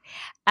music.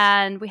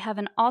 And we have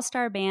an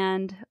all-star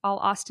band, all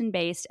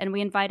Austin-based, and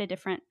we invite a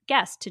different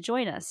guest to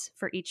join us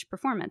for each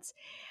performance.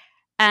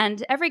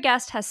 And every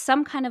guest has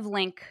some kind of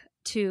link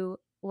to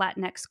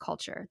Latinx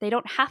culture. They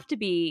don't have to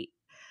be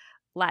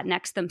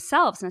Latinx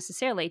themselves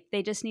necessarily.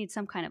 They just need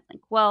some kind of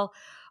link. Well,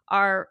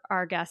 our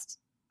guest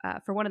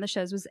for one of the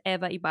shows was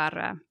Eva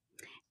Ibarra.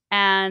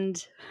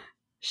 And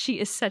she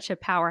is such a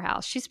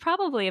powerhouse. She's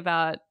probably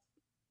about,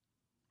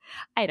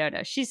 I don't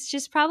know,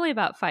 she's probably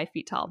about 5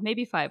 feet tall,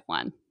 maybe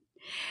 5'1".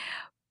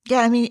 Yeah,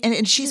 I mean,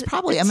 and she's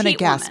probably, I'm going to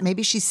guess, woman.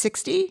 Maybe she's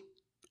 60?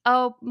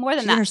 Oh, more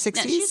than she's that. In her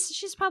 60s? No,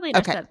 she's probably in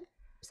her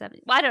 70s.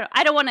 Well,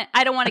 I don't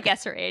want to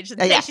guess her age.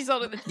 She's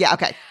older than. Yeah,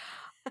 okay.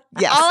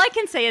 Yes. All I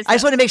can say is I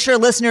just want to make sure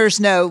listeners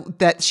know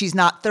that she's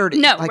not 30.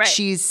 No, like right.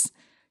 She's,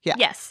 yeah.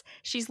 Yes,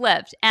 she's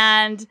lived.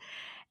 And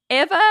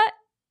Eva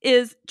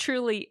is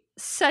truly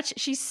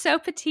she's so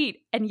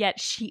petite, and yet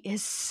she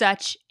is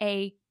such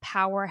a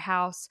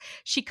powerhouse.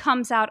 She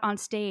comes out on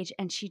stage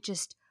and she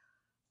just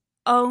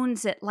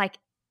owns it. Like,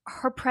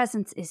 her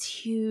presence is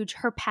huge.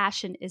 Her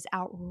passion is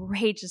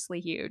outrageously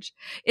huge.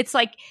 It's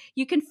like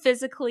you can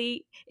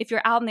physically, if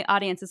you're out in the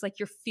audience, it's like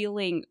you're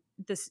feeling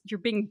this, you're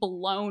being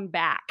blown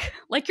back,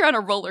 like you're on a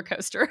roller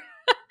coaster.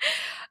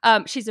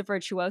 She's a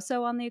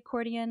virtuoso on the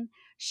accordion.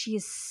 She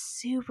is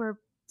super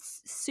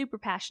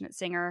passionate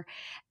singer.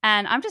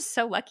 And I'm just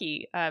so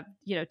lucky,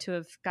 to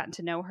have gotten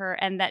to know her,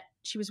 and that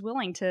she was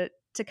willing to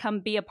come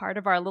be a part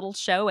of our little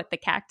show at the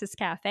Cactus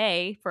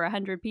Cafe for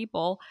 100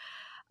 people.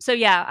 So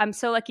yeah, I'm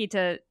so lucky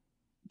to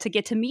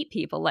get to meet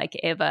people like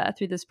Eva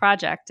through this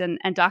project and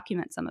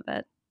document some of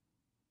it.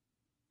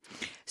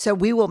 So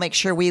we will make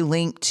sure we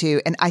link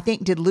to, and I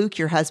think, did Luke,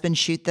 your husband,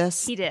 shoot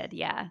this? He did,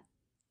 yeah.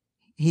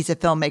 He's a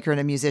filmmaker and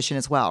a musician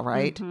as well,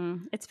 right?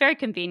 Mm-hmm. It's very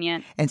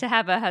convenient to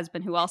have a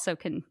husband who also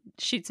can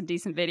shoot some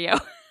decent video.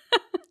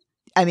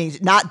 I mean,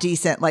 not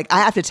decent. Like, I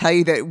have to tell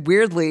you that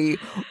weirdly,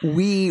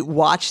 we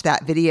watched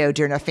that video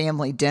during a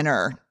family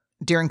dinner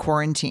during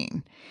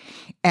quarantine.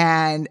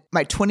 And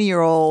my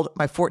 20-year-old,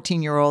 my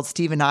 14-year-old,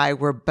 Steve and I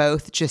were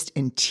both just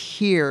in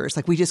tears.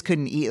 Like, we just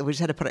couldn't eat. We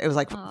just had to put it was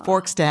like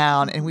forks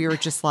down. And we were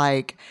just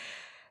like,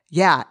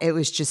 yeah, it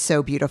was just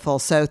so beautiful.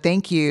 So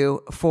thank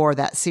you for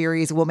that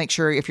series. We'll make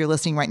sure if you're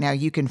listening right now,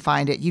 you can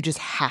find it. You just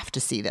have to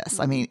see this.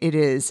 I mean, it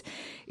is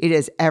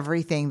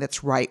everything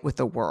that's right with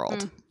the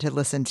world to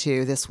listen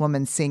to this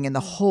woman sing, and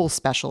the whole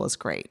special is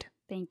great.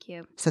 Thank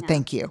you. So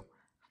thank you.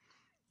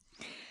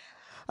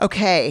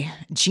 Okay,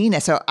 Gina.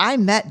 So I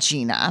met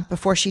Gina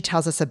before she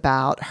tells us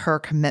about her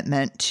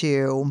commitment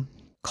to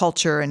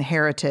culture and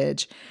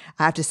heritage.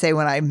 I have to say,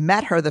 when I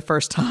met her the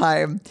first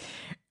time,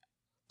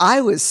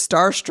 I was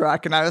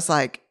starstruck, and I was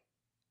like,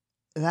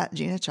 "Is that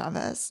Gina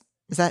Chavez?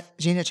 Is that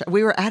Gina?"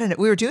 We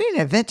were doing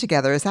an event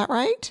together. Is that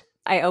right?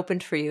 I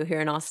opened for you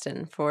here in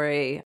Austin for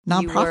a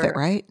nonprofit,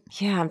 right?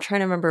 Yeah, I'm trying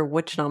to remember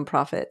which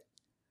nonprofit,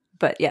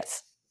 but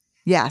yes,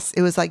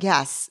 it was like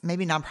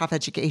maybe nonprofit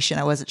education.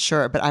 I wasn't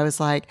sure, but I was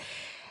like,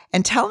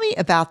 and tell me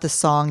about the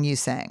song you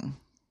sang.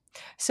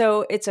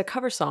 So it's a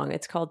cover song.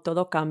 It's called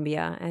Todo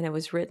Cambia, and it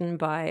was written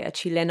by a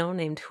Chileno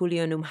named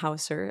Julio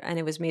Neumhauser, and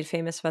it was made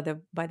famous by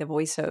the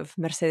voice of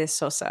Mercedes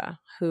Sosa,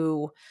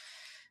 who,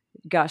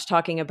 gosh,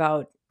 talking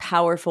about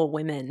powerful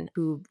women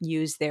who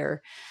use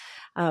their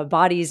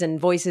bodies and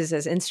voices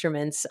as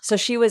instruments. So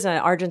she was an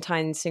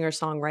Argentine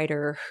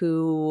singer-songwriter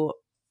who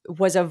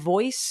was a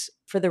voice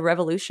for the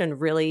revolution,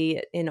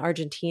 really, in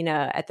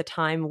Argentina at the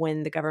time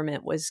when the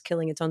government was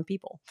killing its own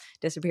people,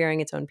 disappearing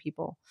its own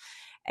people.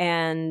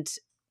 And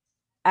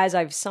as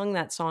I've sung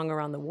that song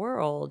around the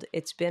world,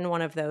 it's been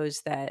one of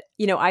those that,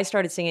 I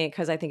started singing it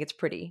because I think it's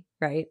pretty,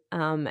 right?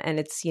 And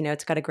it's,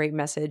 it's got a great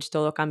message.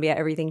 Todo cambia,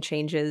 everything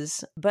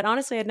changes. But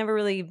honestly,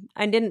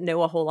 I didn't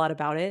know a whole lot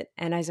about it.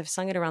 And as I've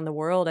sung it around the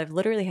world, I've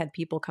literally had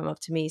people come up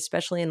to me,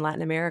 especially in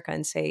Latin America,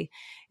 and say,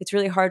 it's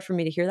really hard for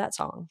me to hear that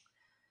song.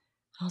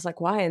 I was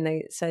like, why? And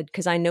they said,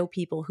 because I know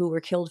people who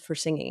were killed for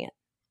singing it.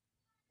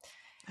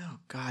 Oh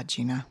God,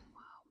 Gina.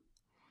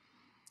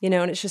 And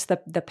it's just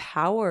the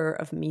power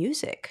of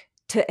music.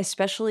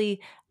 Especially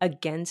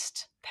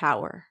against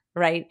power,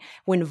 right?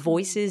 When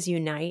voices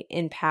unite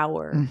in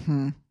power,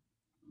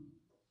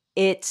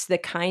 it's the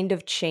kind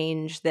of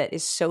change that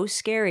is so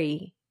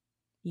scary,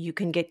 you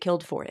can get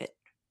killed for it.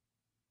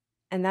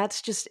 And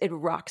that's just, it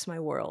rocks my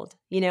world,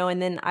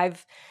 and then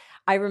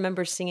I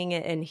remember singing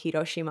it in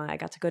Hiroshima. I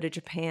got to go to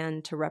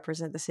Japan to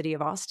represent the city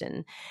of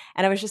Austin.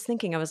 And I was just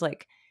thinking, I was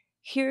like,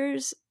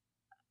 here's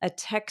a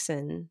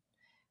Texan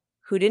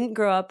who didn't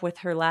grow up with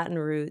her Latin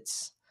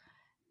roots,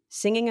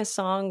 singing a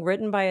song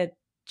written by a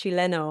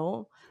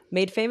Chileno,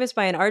 made famous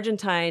by an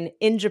Argentine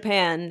in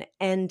Japan,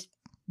 and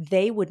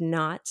they would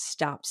not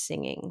stop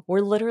singing.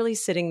 We're literally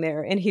sitting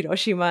there in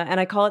Hiroshima, and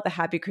I call it the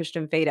happy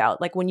Christian fade out.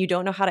 Like when you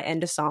don't know how to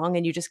end a song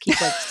and you just keep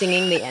like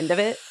singing the end of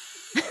it.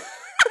 That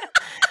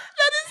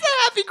is the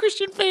happy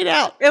Christian fade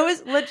out. It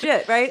was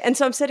legit, right? And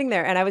so I'm sitting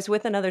there, and I was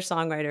with another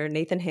songwriter,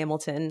 Nathan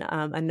Hamilton,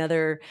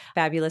 another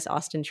fabulous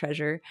Austin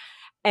treasure.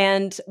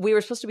 And we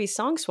were supposed to be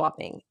song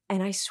swapping.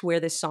 And I swear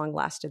this song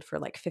lasted for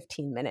like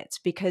 15 minutes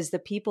because the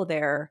people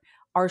there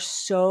are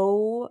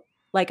so,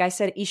 like I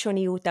said, Isho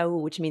ni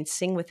utau, which means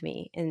sing with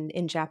me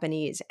in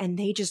Japanese. And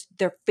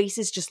their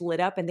faces just lit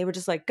up, and they were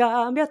just like,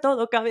 cambia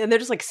todo, cambia. And they're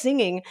just like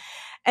singing.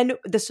 And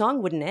the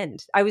song wouldn't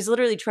end. I was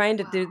literally trying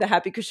to do the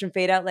happy Christian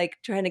fade out, like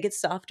trying to get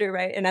softer,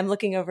 right? And I'm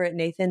looking over at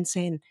Nathan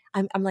saying,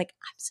 I'm like,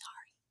 I'm sorry.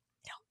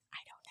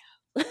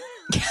 I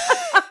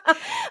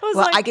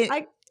don't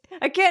know.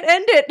 I can't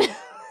end it.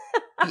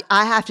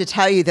 I have to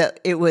tell you that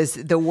it was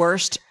the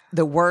worst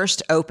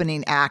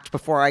opening act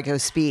before I go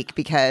speak,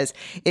 because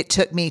it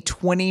took me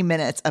 20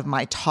 minutes of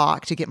my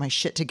talk to get my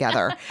shit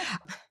together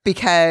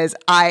because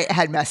I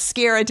had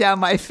mascara down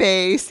my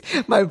face.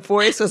 My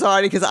voice was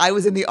already, because I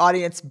was in the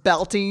audience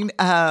belting.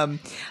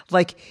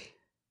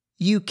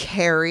 You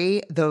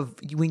carry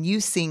when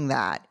you sing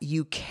that,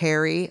 you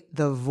carry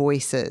the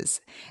voices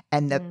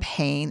and the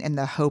pain and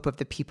the hope of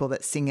the people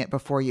that sing it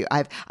before you.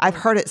 I've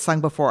heard it sung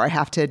before, I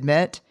have to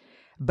admit,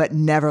 but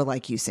never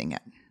like you sing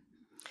it.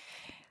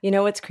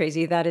 What's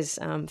crazy? That is,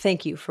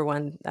 thank you for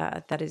one.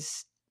 That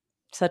is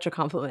such a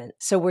compliment.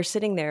 So we're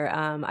sitting there.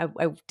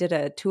 I did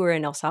a tour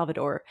in El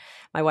Salvador.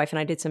 My wife and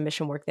I did some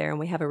mission work there, and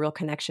we have a real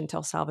connection to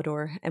El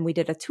Salvador. And we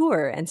did a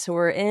tour. And so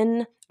we're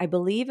in, I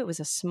believe it was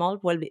a small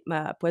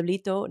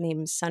pueblito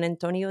named San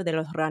Antonio de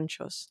los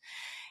Ranchos.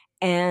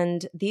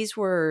 And these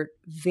were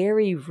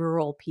very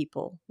rural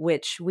people,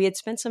 which we had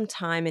spent some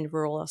time in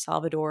rural El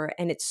Salvador.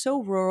 And it's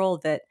so rural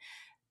that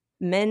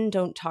men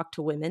don't talk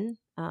to women,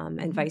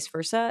 and vice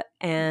versa.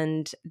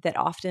 And that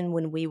often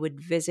when we would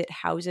visit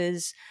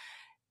houses,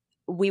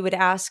 we would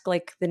ask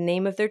like the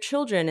name of their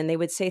children, and they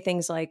would say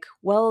things like,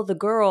 well, the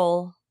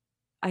girl,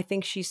 I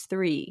think she's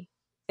 3.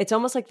 It's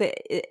almost like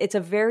it's a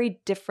very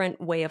different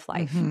way of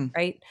life,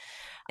 right?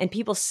 And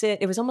people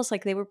it was almost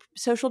like they were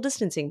social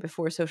distancing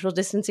before social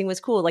distancing was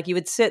cool. Like you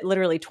would sit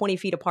literally 20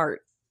 feet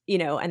apart,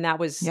 and that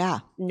was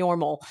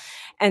normal.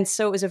 And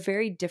so it was a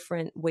very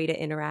different way to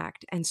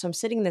interact. And so I'm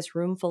sitting in this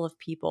room full of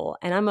people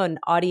and I'm an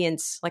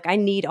audience, like I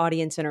need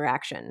audience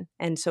interaction.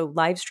 And so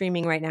live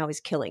streaming right now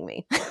is killing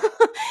me.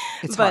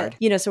 It's hard.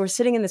 So we're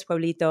sitting in this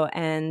pueblito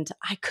and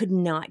I could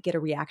not get a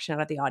reaction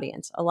out of the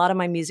audience. A lot of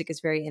my music is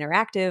very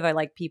interactive. I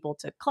like people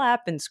to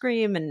clap and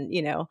scream and,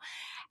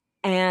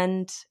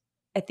 and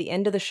at the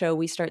end of the show,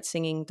 we start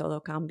singing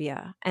Todo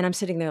Cambia. And I'm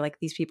sitting there like,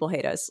 these people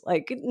hate us.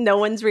 Like no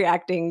one's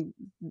reacting.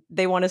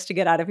 They want us to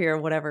get out of here or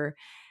whatever.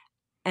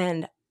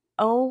 And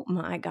oh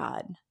my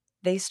God,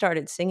 they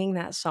started singing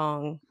that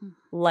song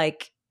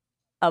like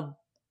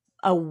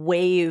a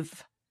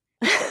wave.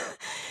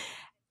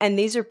 And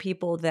these are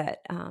people that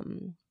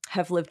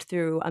have lived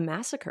through a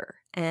massacre.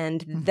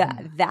 And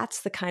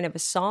that's the kind of a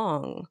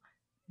song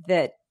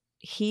that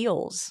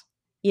heals,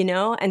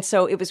 And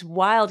so it was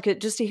wild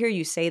just to hear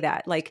you say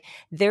that. Like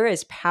there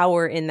is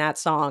power in that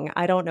song.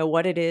 I don't know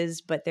what it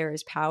is, but there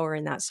is power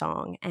in that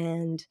song.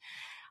 And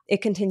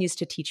it continues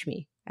to teach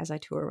me as I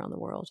tour around the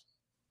world.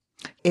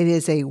 It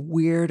is a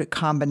weird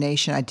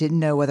combination. I didn't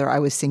know whether I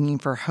was singing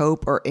for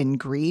hope or in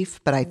grief,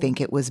 but I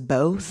think it was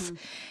both.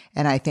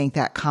 And I think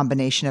that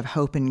combination of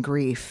hope and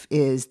grief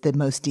is the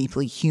most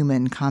deeply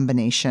human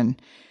combination.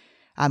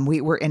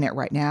 We're in it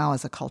right now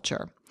as a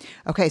culture.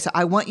 Okay, so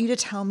I want you to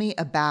tell me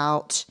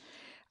about,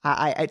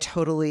 I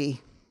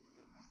totally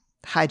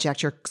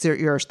hijacked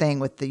your thing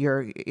with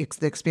the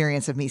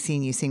experience of me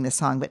seeing you sing this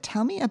song, but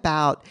tell me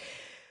about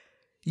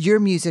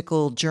your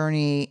musical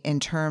journey in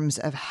terms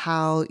of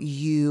how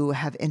you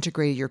have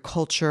integrated your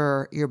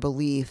culture, your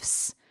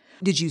beliefs.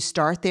 Did you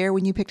start there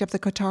when you picked up the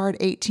guitar at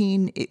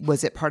 18?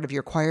 Was it part of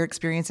your choir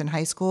experience in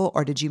high school,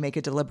 or did you make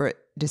a deliberate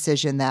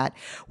decision that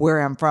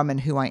where I'm from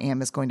and who I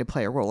am is going to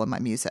play a role in my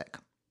music?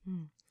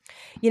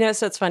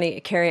 So it's funny,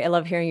 Carrie, I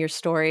love hearing your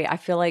story. I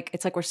feel like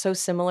it's like we're so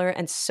similar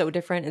and so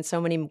different in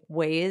so many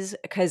ways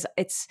because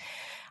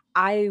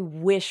I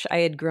wish I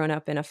had grown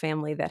up in a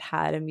family that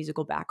had a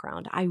musical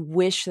background. I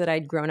wish that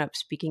I'd grown up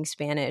speaking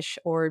Spanish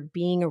or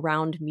being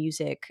around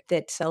music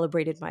that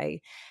celebrated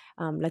my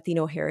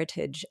Latino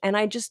heritage. And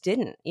I just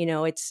didn't,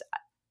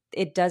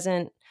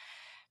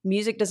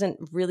 music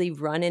doesn't really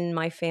run in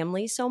my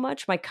family so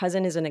much. My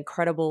cousin is an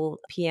incredible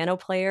piano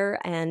player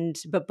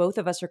but both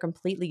of us are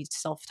completely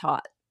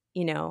self-taught,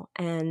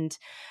 and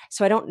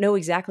so I don't know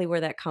exactly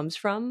where that comes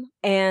from.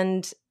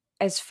 And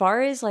as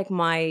far as like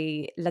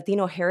my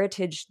Latino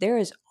heritage, there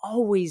has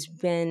always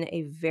been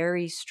a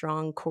very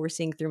strong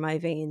coursing through my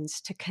veins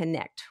to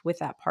connect with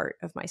that part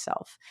of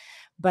myself.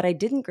 But I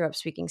didn't grow up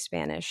speaking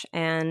Spanish.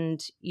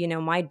 And,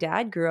 my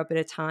dad grew up at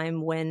a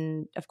time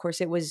when, of course,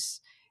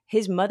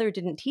 his mother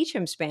didn't teach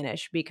him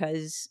Spanish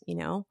because,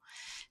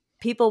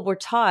 people were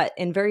taught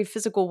in very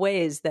physical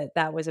ways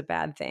that was a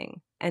bad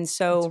thing. And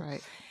so,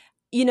 That's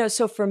right.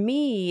 So for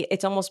me,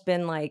 it's almost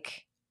been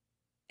like,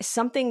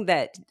 something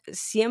that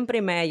siempre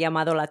me ha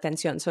llamado la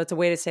atención. So it's a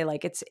way to say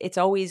like it's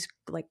always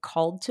like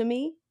called to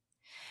me.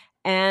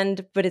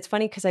 But it's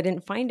funny because I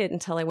didn't find it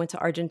until I went to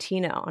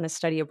Argentina on a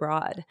study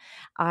abroad.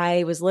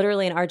 I was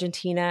literally in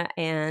Argentina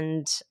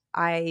and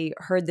I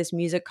heard this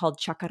music called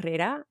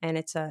chacarrera, and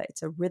it's a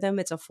rhythm,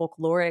 it's a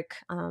folkloric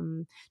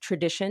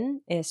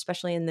tradition,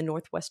 especially in the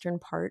northwestern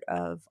part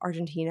of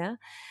Argentina.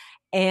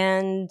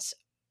 And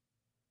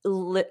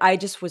I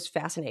just was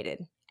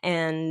fascinated.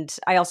 And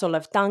I also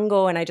love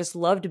tango, and I just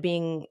loved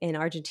being in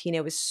Argentina.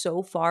 It was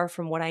so far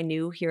from what I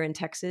knew here in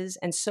Texas,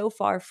 and so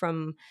far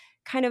from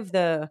kind of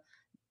the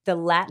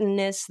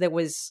Latinness that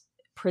was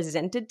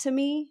presented to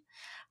me,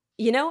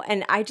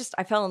 and I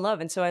fell in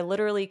love. And so I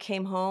literally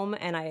came home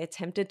and I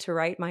attempted to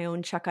write my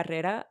own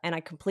chacarrera, and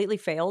I completely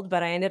failed,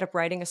 but I ended up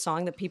writing a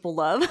song that people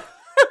love.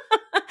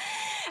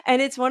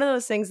 And it's one of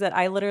those things that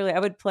I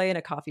would play in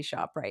a coffee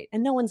shop, right?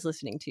 And no one's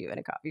listening to you in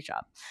a coffee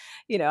shop.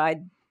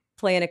 I'd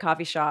play in a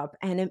coffee shop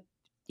and,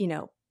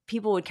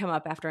 people would come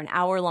up after an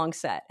hour-long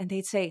set and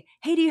they'd say,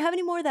 "Hey, do you have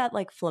any more of that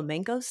like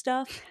flamenco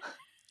stuff?"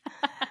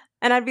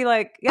 And I'd be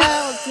like, "Yeah,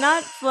 well, it's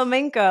not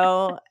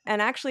flamenco.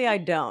 And actually I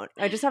don't.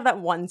 I just have that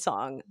one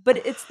song, but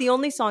it's the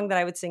only song that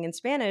I would sing in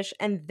Spanish.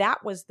 And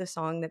that was the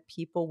song that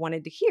people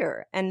wanted to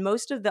hear. And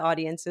most of the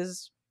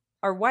audiences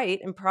are white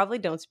and probably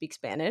don't speak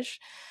Spanish.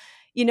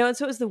 And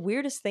so it was the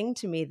weirdest thing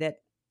to me that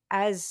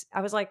as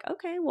I was like,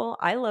 okay, well,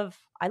 I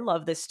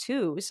love this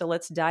too. So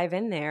let's dive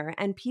in there.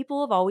 And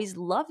people have always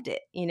loved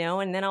it,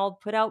 and then I'll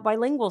put out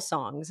bilingual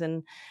songs.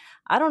 And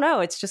I don't know,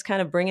 it's just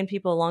kind of bringing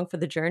people along for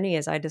the journey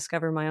as I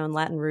discover my own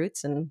Latin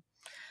roots, and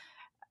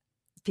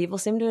people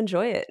seem to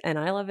enjoy it and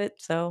I love it.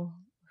 So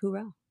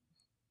hoorah.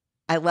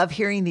 I love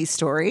hearing these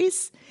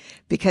stories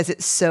because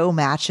it so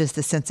matches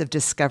the sense of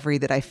discovery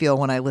that I feel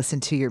when I listen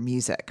to your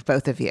music,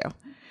 both of you.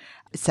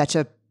 It's such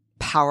a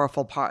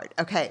powerful part.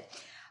 Okay.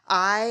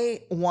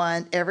 I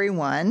want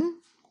everyone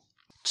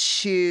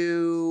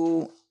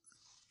to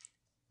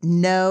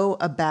know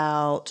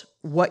about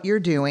what you're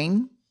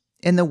doing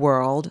in the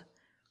world,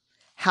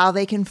 how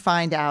they can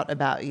find out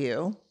about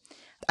you.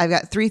 I've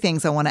got 3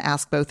 things I want to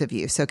ask both of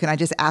you. So can I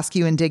just ask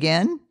you and dig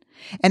in?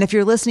 And if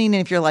you're listening and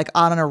if you're like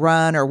out on a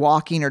run or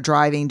walking or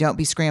driving, don't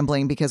be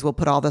scrambling because we'll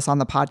put all this on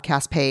the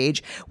podcast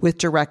page with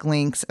direct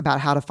links about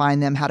how to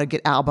find them, how to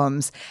get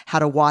albums, how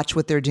to watch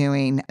what they're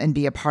doing and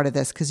be a part of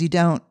this. Because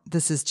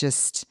this is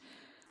just,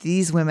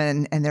 these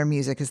women and their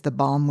music is the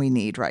balm we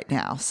need right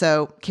now.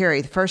 So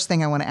Carrie, the first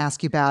thing I want to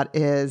ask you about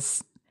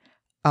is,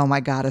 oh my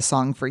God, A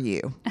Song for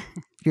You,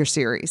 your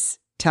series.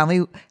 Tell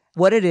me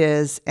what it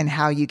is and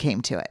how you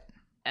came to it.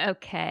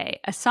 Okay.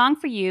 A Song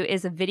for You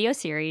is a video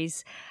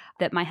series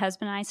that my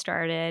husband and I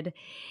started.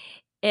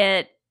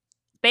 It's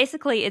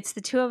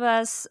the two of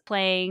us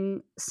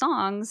playing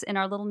songs in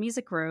our little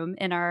music room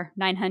in our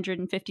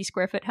 950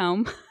 square foot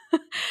home.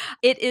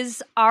 It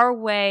is our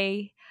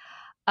way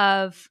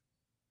of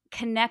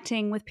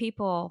connecting with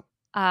people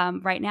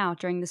right now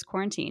during this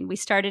quarantine. We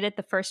started it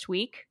the first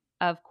week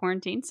of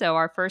quarantine. So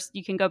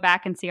you can go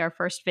back and see our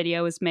first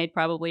video was made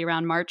probably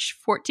around March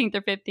 14th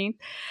or 15th.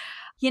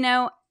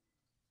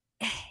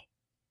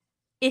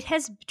 It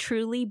has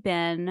truly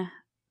been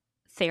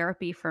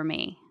therapy for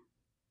me,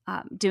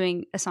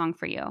 doing A Song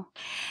for You.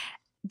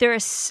 There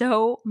is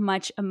so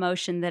much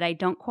emotion that I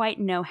don't quite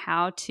know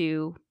how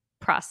to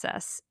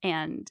process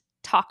and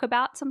talk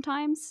about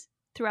sometimes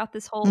throughout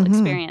this whole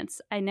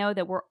experience. I know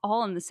that we're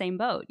all in the same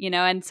boat,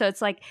 and so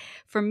it's like,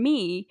 for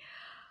me,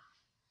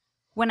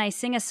 when I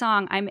sing a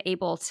song, I'm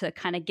able to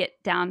kind of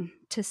get down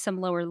to some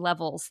lower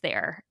levels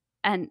there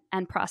and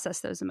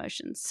process those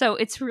emotions. So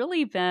it's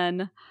really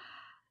been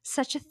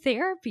such a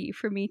therapy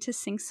for me to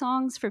sing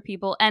songs for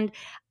people. And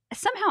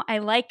somehow I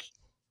like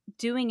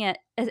doing it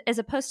as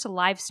opposed to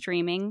live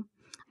streaming.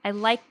 I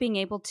like being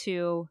able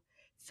to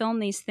film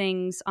these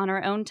things on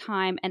our own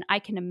time. And I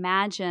can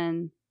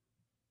imagine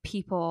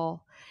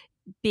people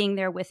being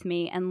there with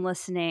me and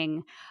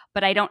listening,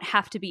 but I don't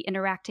have to be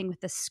interacting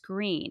with the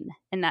screen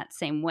in that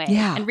same way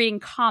and reading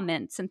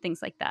comments and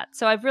things like that.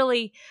 So I've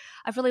really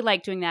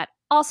liked doing that.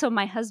 Also,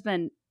 my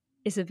husband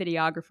is a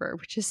videographer,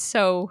 which is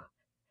so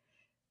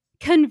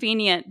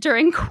convenient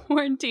during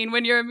quarantine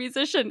when you're a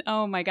musician.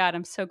 Oh my God,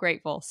 I'm so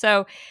grateful.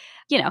 So,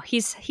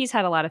 he's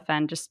had a lot of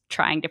fun just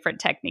trying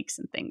different techniques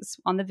and things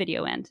on the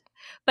video end.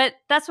 But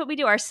that's what we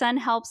do. Our son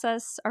helps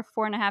us, our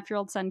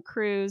 4.5-year-old son,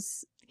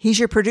 Cruz. He's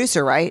your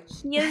producer, right?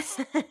 He is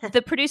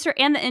the producer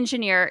and the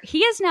engineer.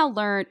 He has now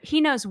learned, he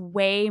knows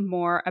way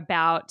more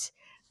about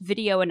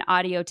video and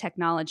audio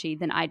technology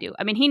than I do.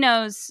 I mean, he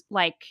knows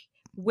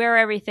where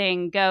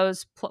everything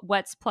goes,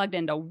 what's plugged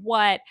into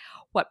what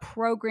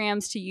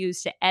programs to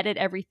use to edit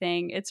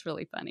everything. It's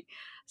really funny.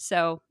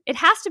 So it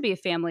has to be a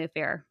family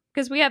affair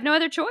because we have no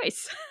other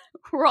choice.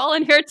 We're all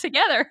in here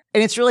together.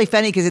 And it's really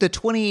funny because the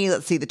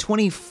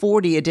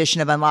 2040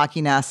 edition of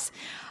Unlocking Us,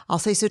 I'll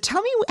say, so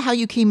tell me how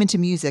you came into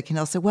music. And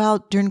I'll say,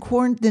 well, during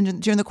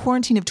the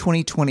quarantine of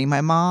 2020,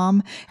 my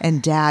mom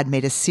and dad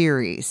made a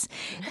series.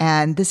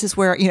 And this is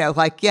where,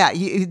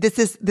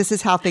 this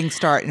is how things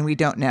start and we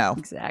don't know.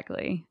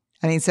 Exactly.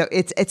 I mean, so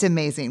it's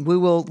amazing. We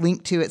will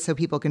link to it so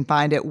people can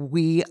find it.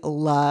 We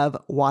love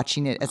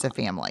watching it as a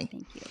family.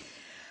 Thank you.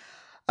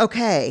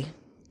 Okay.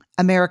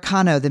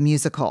 Americano, the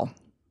musical.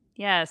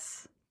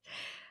 Yes.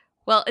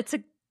 Well, it's a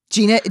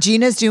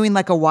Gina's doing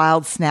like a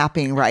wild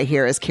snapping right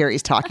here as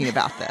Carrie's talking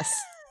about this.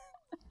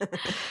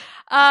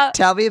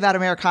 Tell me about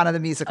Americano, the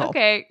musical.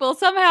 Okay. Well,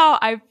 somehow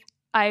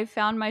I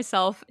found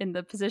myself in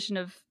the position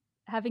of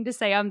having to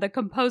say I'm the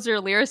composer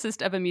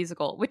lyricist of a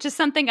musical, which is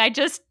something I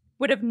just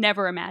would have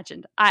never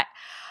imagined.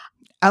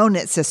 Own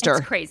it, sister.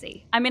 It's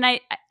crazy. I mean,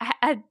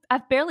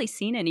 I've barely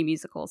seen any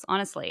musicals,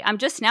 honestly. I'm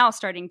just now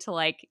starting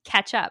to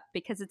catch up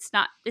because it's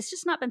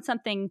just not been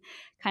something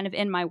kind of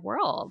in my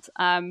world.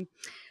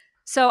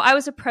 So I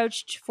was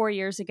approached 4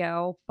 years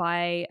ago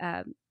by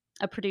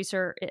a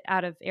producer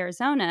out of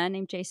Arizona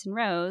named Jason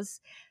Rose,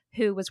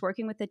 who was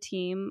working with a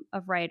team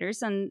of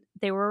writers, and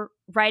they were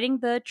writing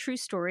the true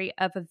story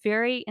of a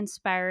very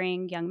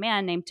inspiring young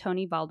man named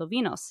Tony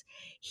Valdovinos.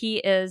 He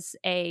is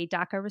a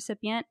DACA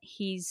recipient.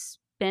 He's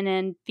been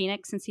in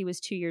Phoenix since he was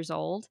 2 years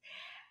old.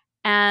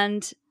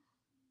 And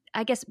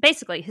I guess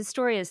basically his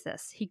story is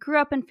this. He grew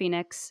up in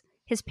Phoenix.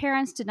 His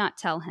parents did not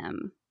tell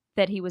him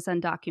that he was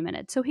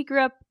undocumented. So he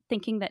grew up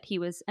thinking that he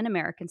was an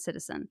American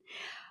citizen.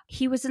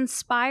 He was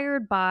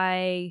inspired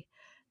by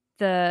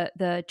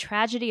the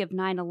tragedy of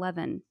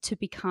 9/11 to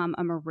become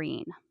a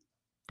Marine.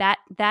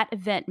 That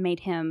event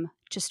made him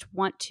just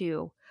want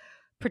to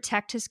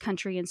protect his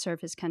country and serve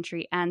his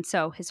country. And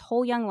so his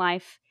whole young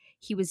life,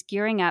 he was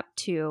gearing up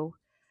to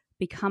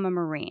become a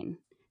Marine.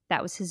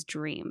 That was his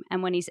dream.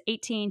 And when he's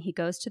 18, he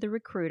goes to the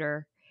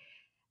recruiter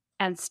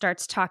and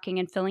starts talking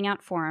and filling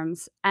out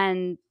forms.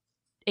 And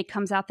it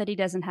comes out that he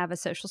doesn't have a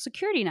social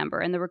security number.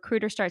 And the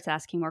recruiter starts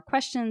asking more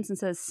questions and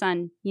says,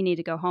 son, you need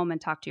to go home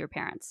and talk to your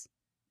parents.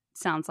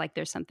 Sounds like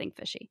there's something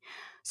fishy.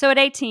 So at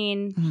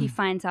 18, he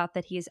finds out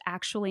that he is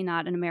actually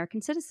not an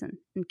American citizen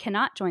and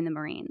cannot join the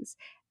Marines.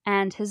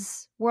 And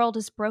his world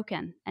is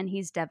broken and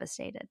he's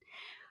devastated.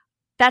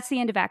 That's the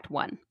end of Act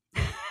 1.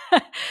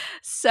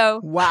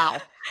 So wow.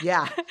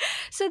 Yeah.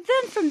 So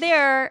then from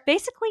there,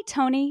 basically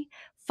Tony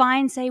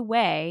finds a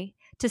way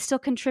to still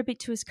contribute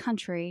to his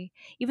country,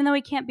 even though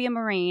he can't be a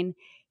Marine.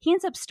 He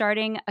ends up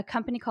starting a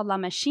company called La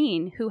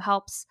Machine, who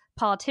helps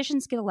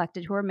politicians get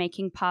elected who are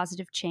making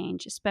positive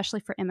change, especially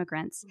for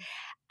immigrants.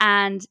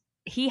 And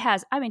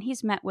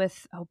he's met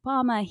with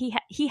Obama.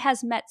 He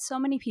has met so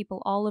many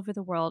people all over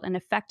the world and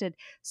affected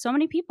so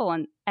many people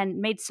and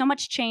made so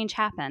much change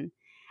happen.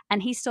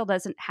 And he still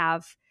doesn't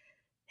have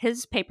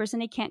his papers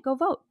and he can't go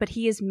vote, but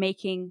he is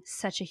making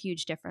such a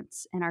huge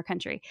difference in our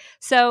country.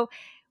 So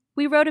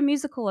we wrote a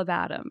musical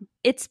about him.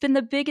 It's been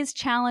the biggest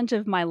challenge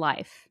of my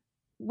life.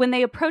 When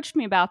they approached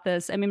me about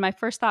this, I mean, my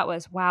first thought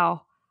was,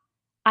 wow,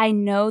 I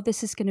know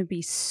this is going to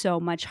be so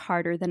much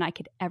harder than I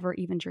could ever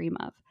even dream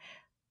of.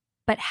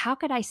 But how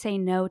could I say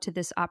no to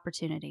this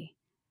opportunity?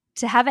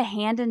 To have a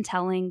hand in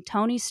telling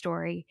Tony's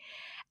story.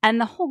 And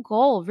the whole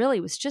goal really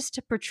was just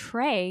to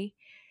portray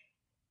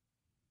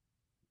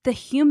the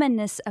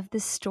humanness of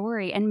this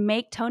story and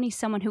make Tony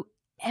someone who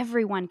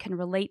everyone can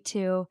relate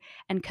to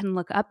and can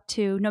look up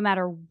to, no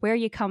matter where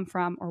you come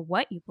from or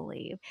what you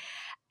believe.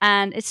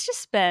 And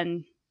it's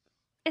been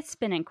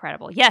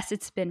incredible. Yes,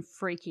 it's been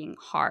freaking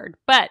hard,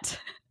 but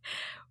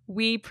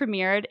we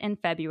premiered in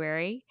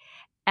February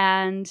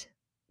and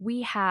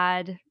we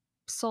had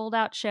sold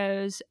out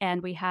shows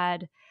and we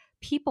had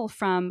people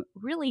from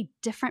really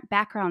different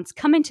backgrounds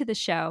coming to the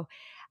show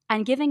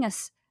and giving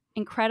us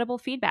incredible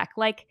feedback.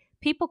 Like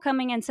people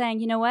coming and saying,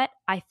 you know what,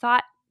 I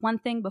thought one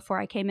thing before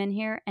I came in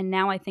here and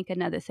now I think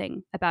another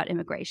thing about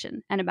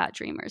immigration and about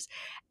dreamers.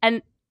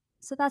 And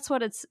so that's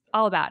what it's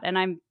all about. And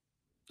I'm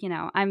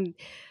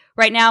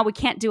right now we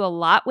can't do a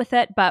lot with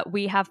it, but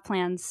we have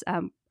plans.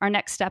 Our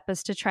next step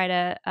is to try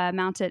to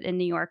mount it in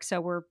New York.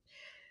 So we're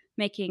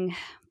making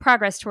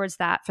progress towards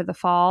that for the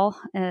fall,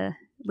 at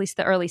least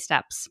the early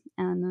steps.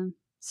 And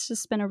it's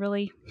just been a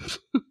really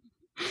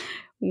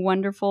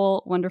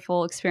wonderful,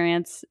 wonderful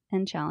experience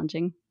and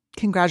challenging.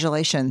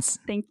 Congratulations.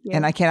 Thank you.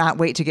 And I cannot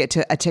wait to get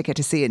to a ticket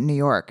to see it in New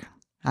York.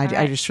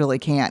 I just really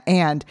can't.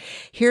 And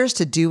here's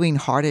to doing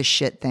hard as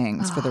shit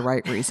things for the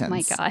right reasons.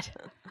 My God.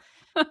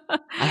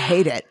 I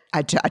hate it.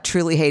 I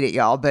truly hate it,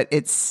 y'all, but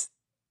it's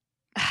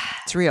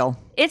real.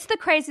 It's the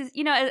craziest,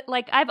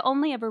 like I've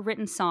only ever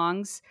written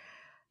songs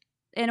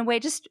in a way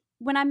just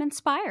when I'm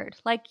inspired,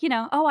 like,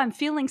 I'm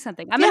feeling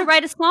something. I'm going to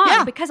write a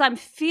song because I'm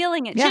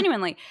feeling it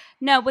genuinely.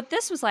 No, but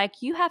this was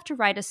like, you have to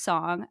write a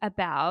song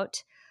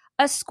about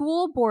a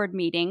school board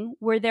meeting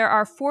where there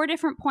are 4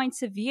 different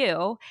points of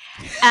view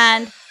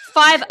and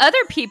 5 other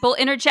people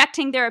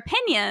interjecting their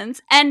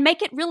opinions and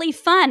make it really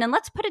fun. And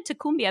let's put it to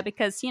cumbia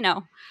because,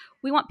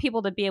 we want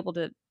people to be able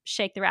to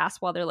shake their ass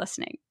while they're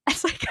listening.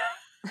 It's like,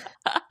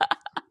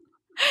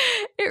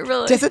 it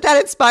really doesn't that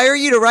inspire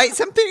you to write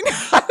something?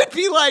 I would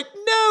be like,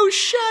 no,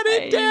 shut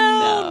it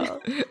down.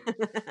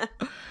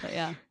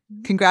 Yeah.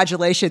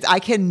 Congratulations. I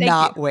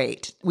cannot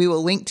wait. We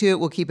will link to it.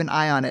 We'll keep an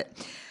eye on it.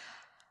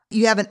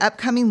 You have an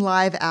upcoming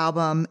live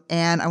album,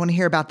 and I want to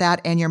hear about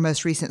that and your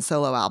most recent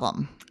solo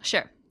album.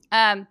 Sure.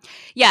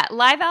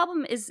 Live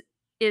album is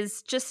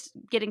just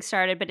getting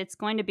started, but it's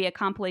going to be a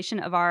compilation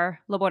of our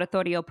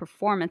Laboratorio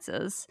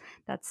performances.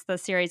 That's the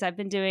series I've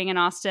been doing in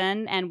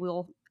Austin, and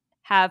we'll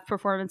have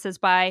performances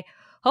by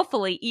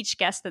hopefully each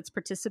guest that's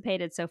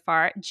participated so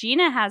far.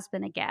 Gina has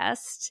been a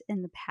guest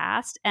in the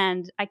past,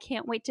 and I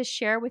can't wait to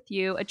share with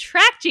you a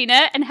track,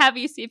 Gina, and have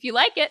you see if you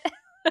like it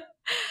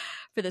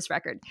for this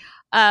record.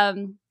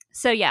 I'm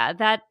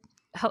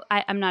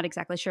not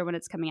exactly sure when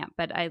it's coming out,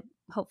 but I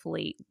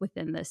hopefully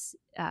within this,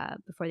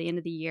 before the end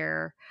of the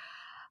year.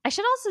 I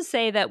should also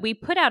say that we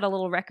put out a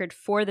little record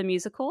for the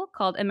musical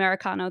called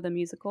Americano the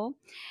Musical.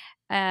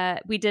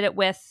 We did it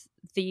with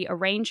the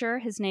arranger.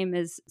 His name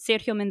is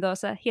Sergio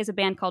Mendoza. He has a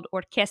band called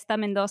Orquesta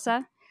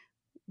Mendoza.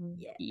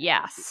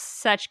 Yeah,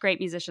 such great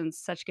musicians,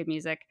 such good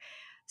music.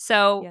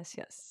 So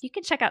yes. You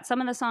can check out some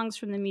of the songs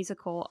from the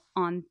musical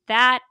on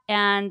that.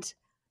 And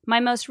my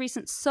most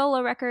recent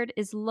solo record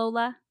is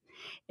Lola.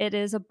 It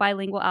is a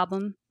bilingual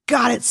album.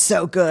 God, it's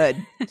so good.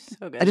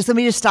 So good. Let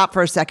me just stop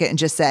for a second and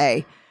just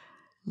say,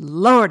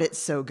 Lord, it's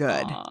so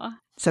good. Aww.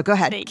 So go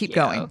ahead. Thank Keep you.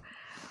 going.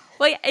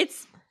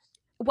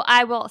 Well,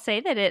 I will say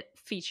that it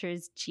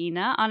features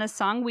Gina on a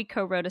song. We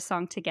co-wrote a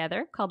song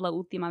together called La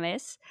Última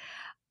Vez.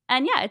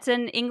 And it's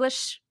in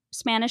English,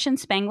 Spanish, and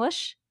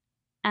Spanglish.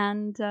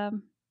 And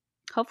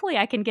hopefully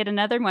I can get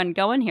another one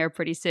going here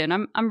pretty soon.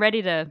 I'm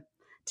ready to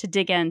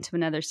dig into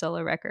another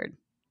solo record.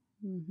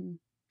 Mm-hmm.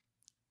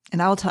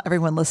 And I will tell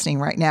everyone listening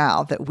right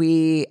now that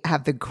we've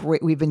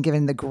been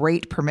given the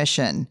great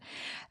permission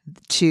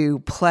to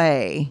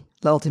play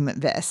La Última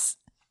Vez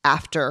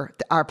after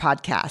our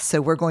podcast. So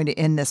we're going to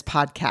end this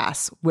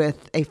podcast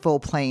with a full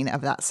playing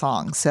of that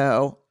song.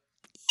 So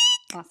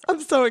awesome.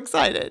 I'm so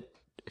excited.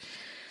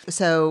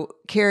 So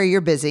Carrie,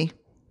 you're busy.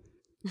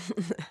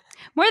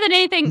 More than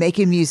anything.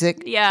 Making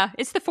music. Yeah.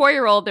 It's the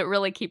 4-year-old that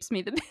really keeps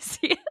me the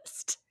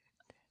busiest.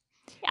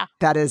 Yeah.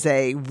 That is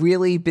a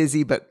really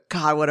busy, but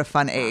God, what a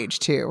fun age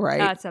too,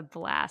 right? Oh, it's a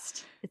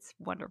blast. It's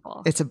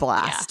wonderful. It's a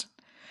blast.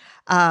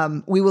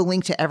 We will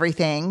link to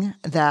everything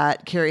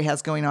that Carrie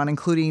has going on,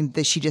 including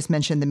that she just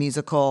mentioned the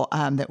musical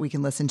that we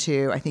can listen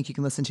to. I think you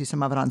can listen to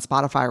some of it on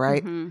Spotify,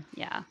 right? Mm-hmm.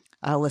 Yeah.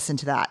 I'll listen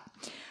to that.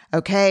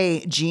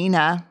 Okay,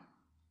 Gina.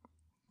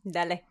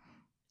 Dale.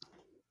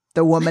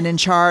 The woman in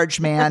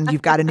charge, man.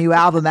 You've got a new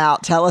album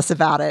out. Tell us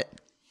about it.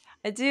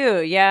 I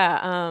do,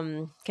 yeah.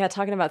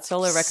 Talking about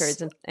solo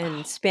records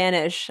in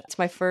Spanish. It's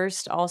my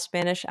first all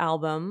Spanish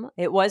album.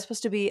 It was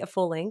supposed to be a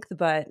full length,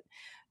 but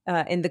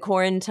in the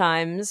quarantine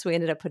times, we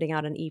ended up putting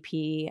out an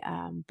EP.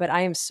 But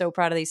I am so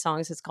proud of these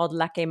songs. It's called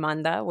La Que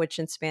Manda, which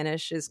in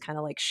Spanish is kind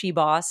of like she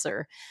boss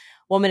or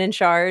woman in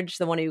charge,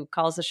 the one who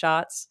calls the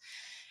shots.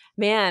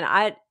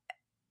 Man,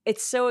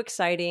 it's so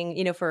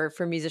exciting,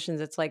 for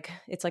musicians. It's like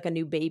a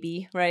new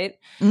baby, right?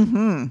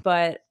 Mm-hmm.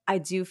 But I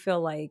do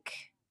feel like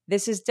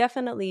this is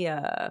definitely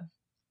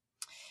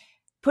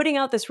putting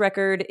out this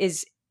record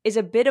is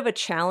a bit of a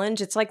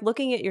challenge. It's like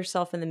looking at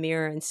yourself in the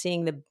mirror and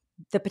seeing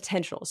the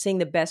potential, seeing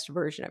the best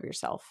version of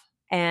yourself,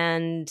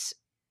 and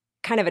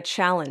kind of a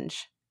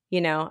challenge.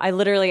 I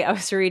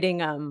was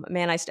reading,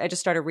 I just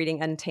started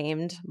reading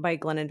Untamed by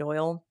Glennon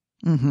Doyle.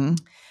 Mm-hmm.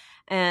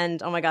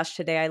 And oh my gosh,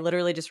 today I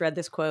literally just read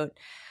this quote.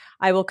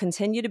 I will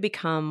continue to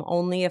become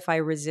only if I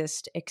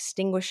resist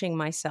extinguishing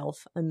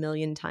myself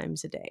 1,000,000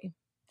 times a day.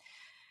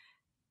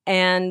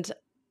 And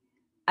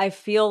I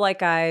feel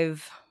like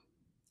I've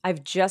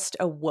just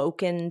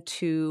awoken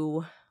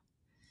to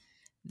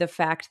the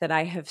fact that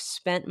I have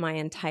spent my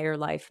entire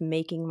life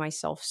making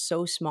myself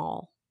so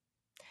small.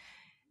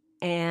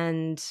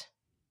 And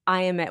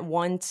I am at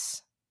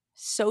once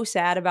so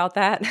sad about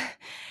that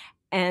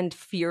and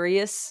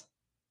furious,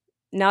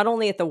 not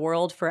only at the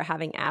world for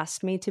having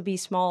asked me to be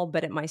small,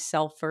 but at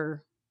myself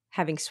for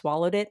having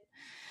swallowed it.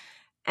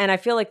 And I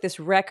feel like this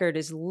record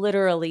is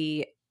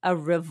literally a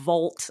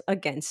revolt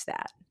against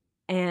that.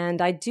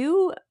 And I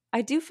do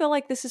feel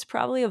like this is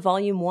probably a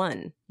volume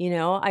 1.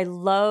 I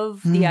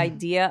love the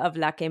idea of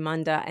La Que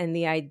Manda and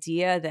the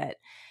idea that,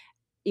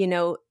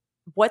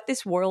 what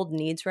this world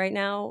needs right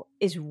now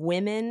is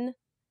women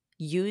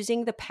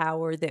using the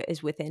power that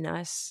is within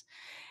us.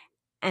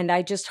 And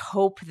I just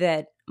hope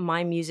that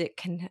my music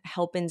can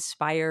help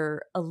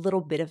inspire a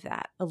little bit of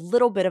that, a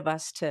little bit of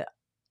us to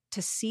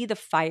see the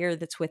fire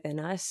that's within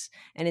us.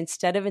 And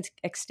instead of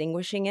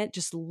extinguishing it,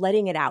 just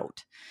letting it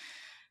out.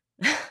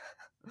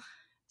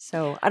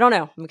 So I don't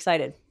know. I'm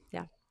excited.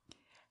 Yeah.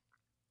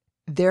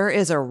 There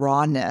is a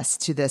rawness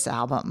to this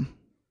album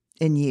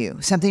in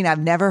you, something I've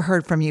never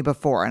heard from you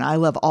before. And I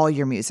love all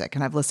your music,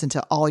 and I've listened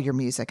to all your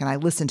music, and I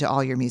listen to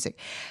all your music.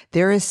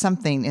 There is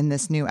something in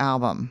this new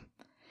album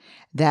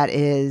that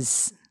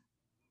is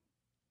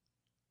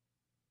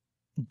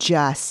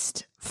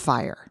just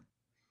fire.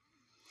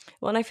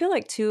 Well, and I feel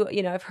like too,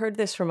 I've heard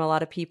this from a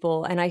lot of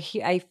people, and I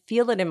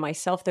feel it in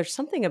myself. There's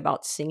something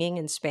about singing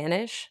in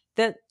Spanish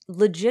that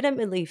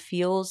legitimately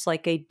feels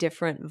like a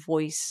different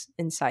voice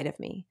inside of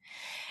me.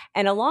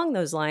 And along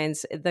those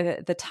lines,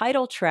 the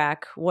title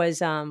track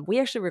was, we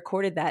actually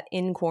recorded that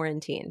in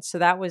quarantine. So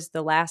that was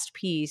the last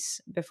piece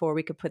before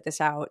we could put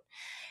this out.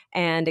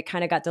 And it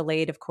kind of got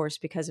delayed, of course,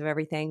 because of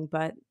everything.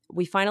 But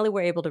we finally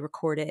were able to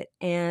record it.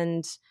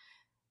 And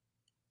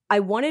I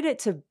wanted it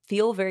to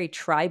feel very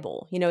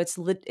tribal.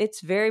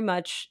 It's very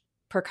much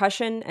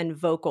percussion and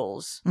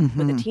vocals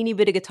with a teeny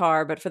bit of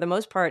guitar. But for the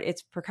most part,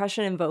 it's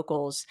percussion and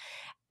vocals.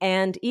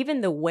 And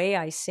even the way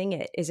I sing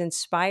it is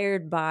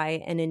inspired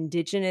by an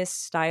indigenous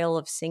style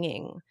of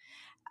singing.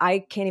 I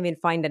can't even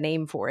find a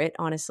name for it,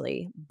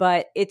 honestly,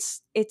 but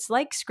it's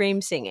like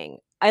scream singing.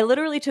 I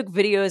literally took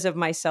videos of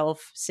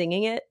myself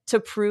singing it to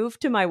prove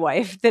to my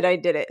wife that I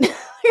did it.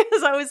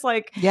 Because I was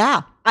like,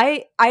 yeah,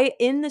 I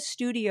in the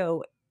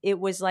studio, it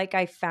was like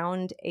I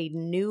found a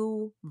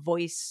new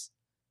voice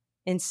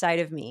inside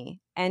of me,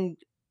 and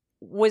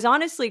was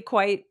honestly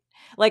quite,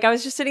 like, I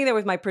was just sitting there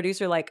with my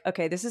producer, like,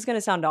 okay, this is going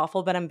to sound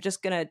awful, but I'm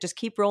just going to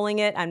keep rolling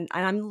it. And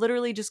I'm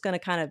literally just going to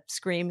kind of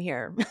scream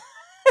here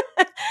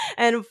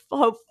and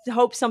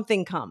hope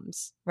something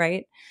comes.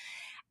 Right.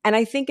 And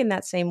I think in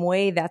that same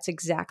way, that's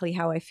exactly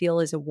how I feel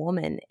as a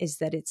woman, is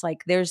that it's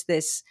like, there's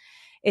this,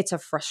 it's a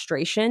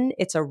frustration,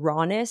 it's a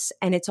rawness,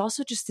 and it's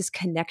also just this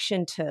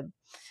connection to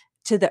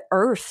the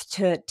earth,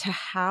 to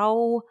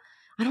how,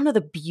 I don't know,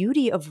 the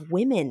beauty of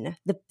women,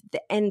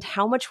 and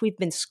how much we've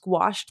been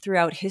squashed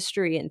throughout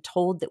history and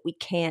told that we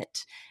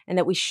can't, and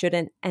that we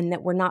shouldn't, and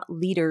that we're not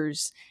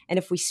leaders. And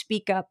if we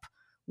speak up,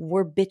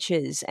 we're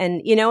bitches.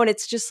 And, and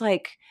it's just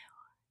like,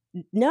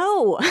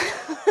 no.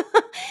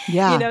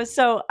 Yeah.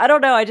 So I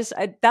don't know.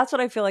 That's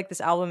what I feel like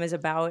this album is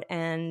about.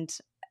 And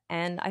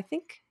I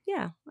think,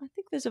 I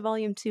think there's a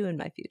volume 2 in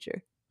my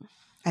future.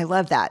 I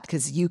love that,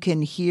 because you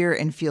can hear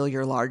and feel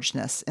your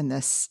largeness in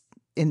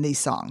these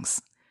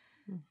songs.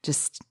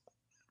 Just,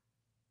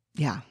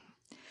 yeah.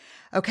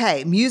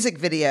 Okay. Music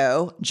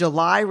video,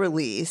 July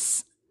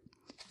release.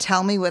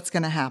 Tell me what's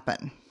going to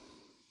happen.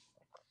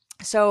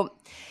 So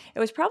it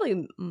was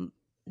probably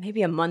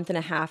maybe a month and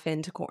a half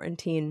into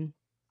quarantine.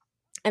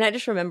 And I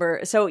just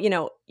remember, so,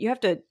 you have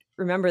to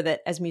remember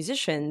that as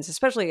musicians,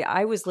 especially,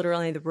 I was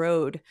literally on the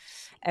road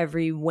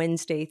every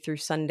Wednesday through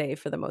Sunday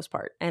for the most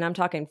part. And I'm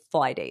talking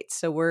fly dates.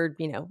 So we're,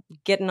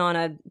 getting on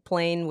a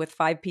plane with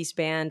 5-piece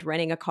band,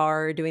 renting a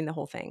car, doing the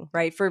whole thing,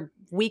 right? For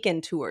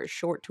weekend tours,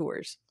 short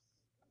tours.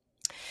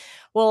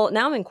 Well,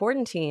 now I'm in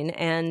quarantine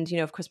and,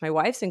 of course, my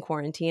wife's in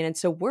quarantine. And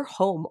so we're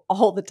home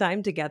all the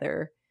time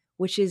together,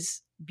 which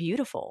is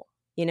beautiful.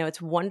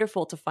 It's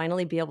wonderful to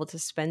finally be able to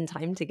spend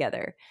time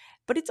together.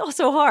 But it's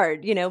also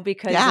hard,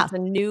 because it's a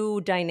new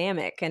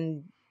dynamic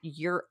and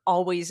you're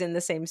always in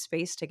the same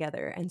space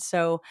together. And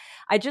so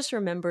I just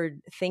remembered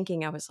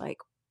thinking, I was like,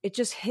 it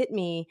just hit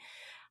me.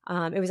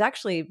 It was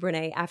actually,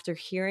 Brené, after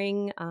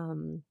hearing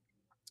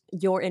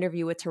your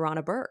interview with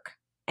Tarana Burke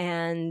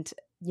and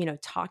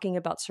talking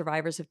about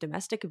survivors of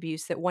domestic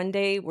abuse, that one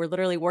day we're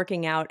literally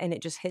working out and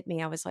it just hit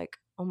me. I was like,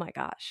 oh my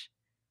gosh,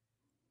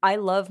 I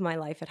love my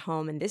life at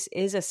home and this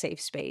is a safe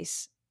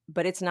space,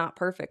 but it's not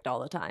perfect all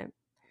the time.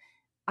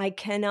 I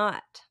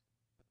cannot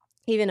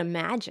even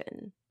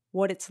imagine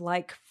what it's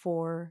like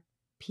for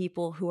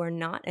people who are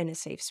not in a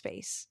safe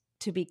space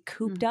to be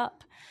cooped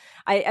up.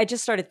 I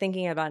just started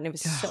thinking about it and it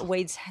was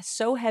weighed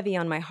so heavy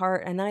on my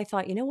heart. And then I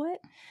thought, you know what?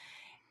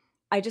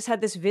 I just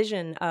had this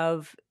vision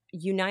of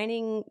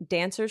uniting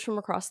dancers from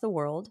across the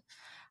world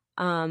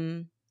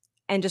and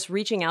just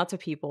reaching out to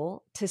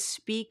people to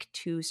speak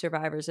to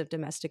survivors of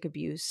domestic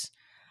abuse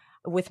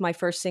with my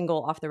first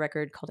single off the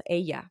record called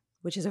Ella,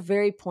 which is a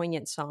very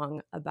poignant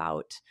song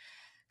about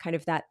kind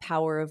of that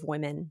power of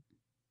women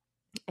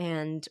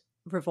and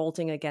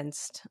revolting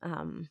against,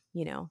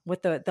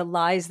 what the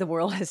lies the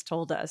world has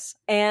told us.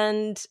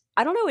 And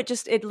I don't know,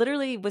 it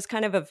literally was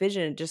kind of a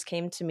vision. It just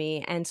came to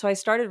me. And so I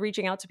started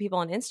reaching out to people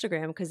on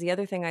Instagram because the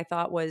other thing I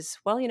thought was,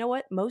 well, you know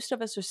what? Most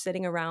of us are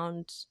sitting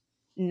around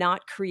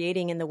not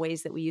creating in the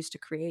ways that we used to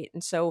create.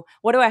 And so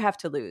what do I have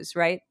to lose,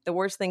 right? The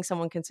worst thing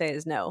someone can say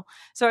is no.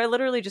 So I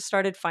literally just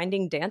started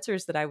finding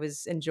dancers that I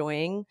was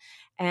enjoying.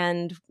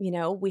 And,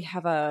 we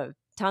have a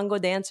tango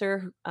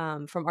dancer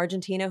from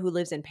Argentina who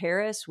lives in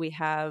Paris. We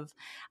have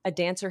a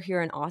dancer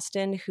here in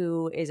Austin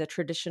who is a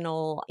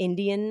traditional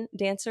Indian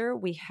dancer.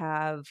 We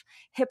have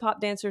hip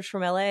hop dancers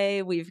from LA.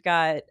 We've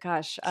got,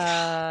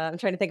 I'm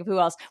trying to think of who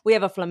else. We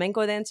have a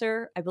flamenco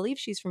dancer. I believe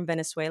she's from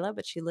Venezuela,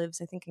 but she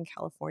lives, I think, in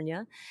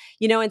California.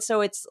 And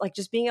so it's like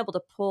just being able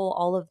to pull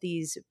all of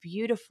these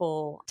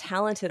beautiful,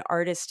 talented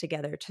artists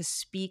together to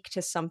speak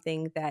to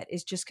something that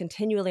is just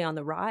continually on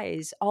the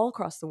rise all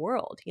across the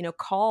world.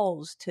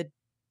 Calls to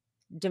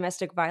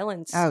domestic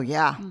violence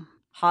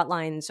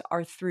hotlines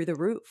are through the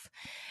roof.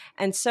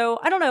 And so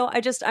I don't know,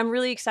 I'm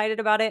really excited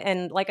about it.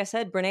 And like I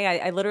said,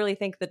 Brené, I literally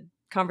think the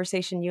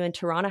conversation you and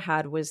Tarana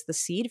had was the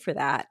seed for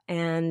that.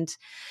 And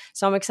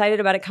so I'm excited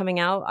about it coming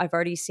out. I've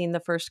already seen the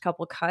first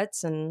couple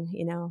cuts and,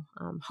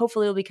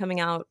 hopefully it'll be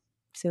coming out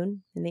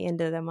soon in the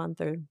end of the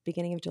month or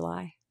beginning of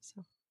July.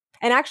 So.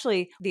 And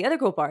actually, the other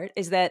cool part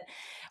is that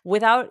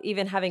without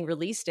even having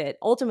released it,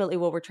 ultimately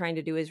what we're trying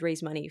to do is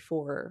raise money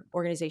for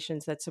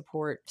organizations that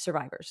support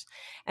survivors.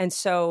 And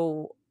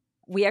so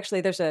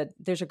there's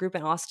a group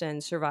in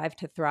Austin, Survive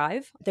to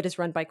Thrive, that is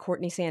run by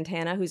Courtney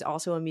Santana, who's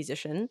also a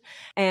musician.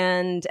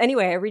 And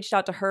anyway, I reached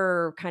out to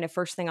her kind of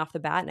first thing off the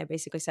bat. And I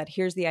basically said,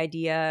 here's the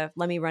idea.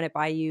 Let me run it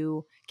by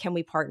you. Can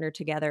we partner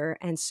together?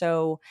 And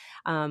so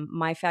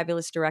my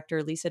fabulous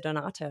director, Lisa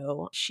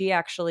Donato, she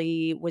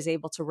actually was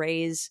able to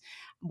raise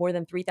more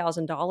than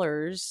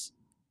 $3,000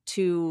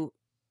 to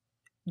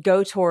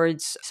go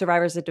towards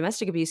survivors of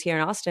domestic abuse here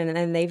in Austin.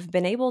 And they've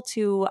been able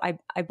to,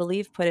 I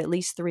believe, put at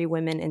least 3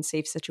 women in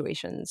safe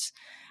situations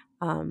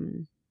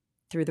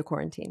through the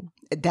quarantine.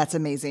 That's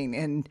amazing.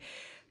 And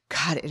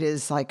God, it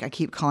is like, I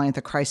keep calling it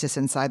the crisis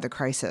inside the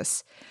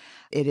crisis.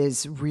 It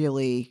is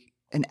really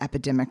an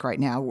epidemic right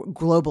now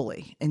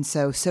globally. And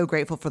so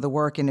grateful for the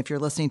work. And if you're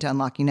listening to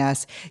Unlocking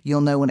Us,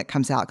 you'll know when it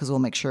comes out because we'll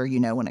make sure you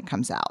know when it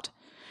comes out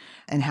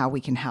and how we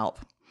can help.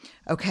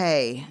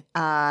 Okay.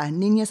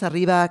 Niñas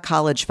Arriba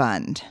College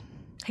Fund.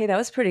 Hey, that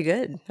was pretty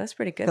good.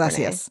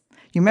 Gracias.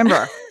 You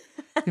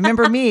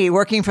remember me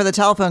working for the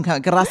telephone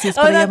company. Gracias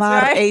por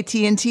llamar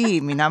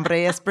AT&T. Mi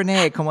nombre es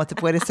Brené. ¿Cómo te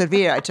puede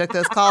servir? I took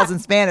those calls in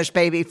Spanish,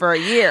 baby, for a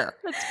year.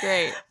 That's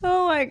great.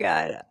 Oh my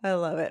God. I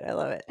love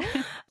it.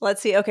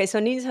 Let's see. Okay. So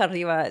Niñas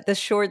Arriba, the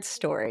short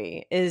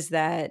story is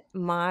that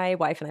my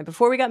wife and I,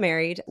 before we got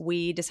married,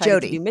 we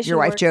decided to do mission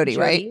work. Your wife, Jody,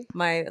 right?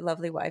 My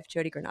lovely wife,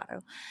 Jody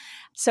Granado.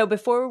 So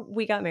before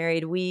we got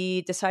married,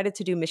 we decided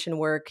to do mission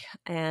work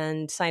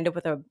and signed up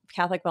with a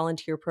Catholic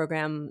volunteer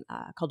program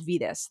called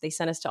Vides. They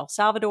sent us to El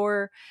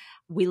Salvador.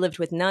 We lived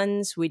with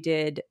nuns. We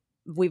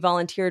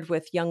volunteered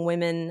with young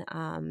women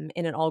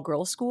in an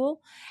all-girls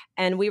school.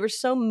 And we were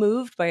so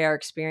moved by our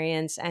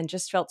experience and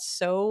just felt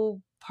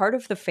so part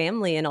of the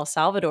family in El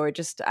Salvador.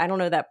 Just, I don't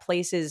know, that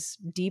place is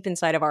deep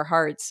inside of our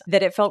hearts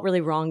that it felt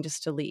really wrong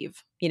just to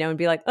leave, and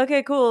be like,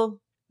 okay,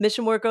 cool,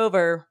 mission work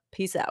over,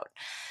 peace out.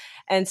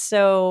 And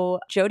so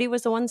Jody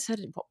was the one who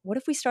said, what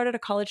if we started a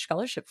college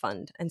scholarship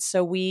fund? And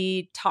so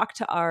we talked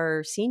to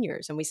our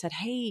seniors and we said,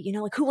 hey,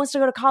 who wants to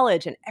go to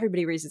college? And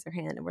everybody raises their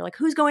hand. And we're like,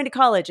 who's going to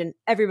college? And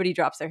everybody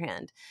drops their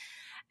hand.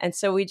 And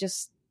so we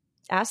just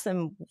asked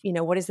them,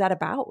 what is that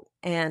about?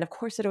 And of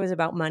course it was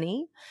about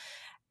money.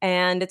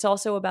 And it's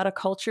also about a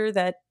culture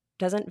that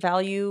doesn't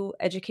value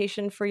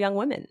education for young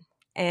women,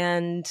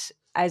 and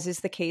as is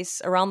the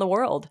case around the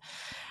world.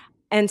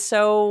 And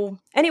so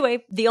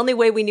anyway, the only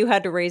way we knew how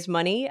to raise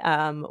money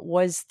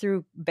was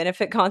through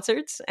benefit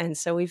concerts. And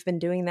so we've been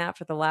doing that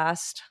for the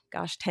last,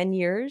 10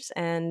 years.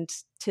 And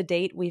to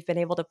date, we've been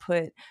able to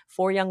put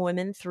 4 young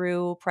women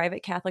through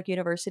private Catholic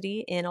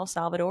university in El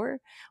Salvador.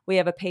 We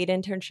have a paid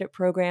internship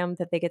program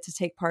that they get to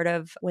take part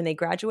of when they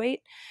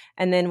graduate.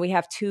 And then we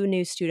have 2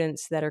 new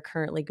students that are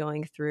currently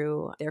going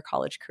through their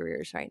college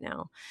careers right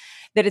now.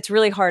 That it's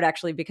really hard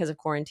actually because of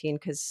quarantine,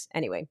 because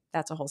anyway,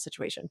 that's a whole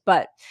situation.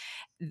 But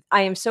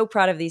I am so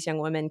proud of these young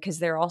women because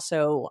they're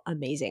also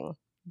amazing.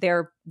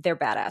 They're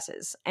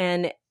badasses.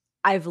 And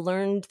I've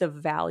learned the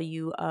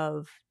value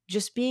of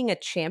just being a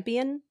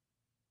champion.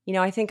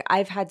 I think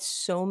I've had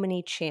so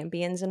many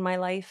champions in my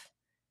life,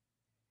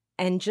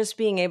 and just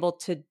being able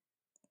to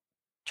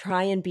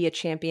try and be a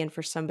champion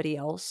for somebody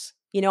else.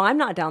 I'm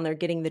not down there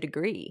getting the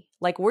degree.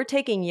 Like, we're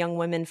taking young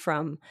women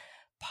from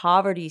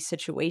poverty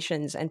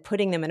situations and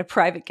putting them in a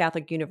private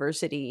Catholic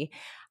university.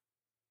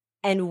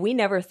 And we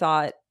never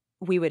thought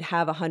we would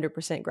have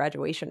 100%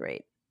 graduation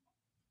rate.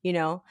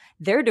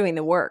 They're doing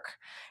the work.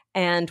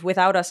 And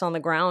without us on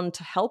the ground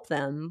to help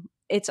them,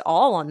 it's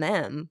all on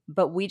them.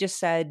 But we just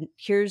said,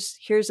 here's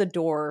a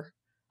door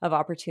of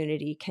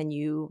opportunity.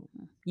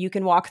 You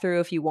can walk through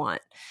if you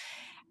want.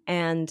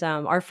 And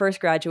our first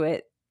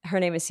graduate, her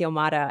name is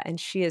Xiomara, and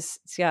she is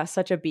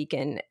such a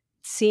beacon.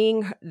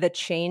 Seeing the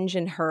change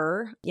in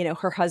her,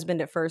 her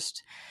husband at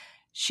first,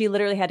 she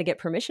literally had to get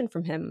permission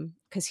from him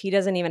because he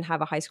doesn't even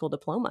have a high school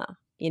diploma,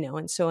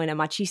 and so in a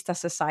machista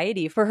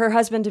society, for her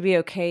husband to be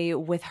okay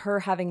with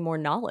her having more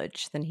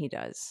knowledge than he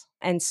does.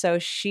 And so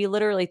she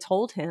literally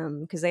told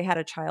him, because they had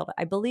a child,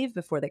 I believe,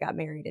 before they got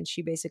married. And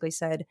she basically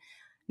said,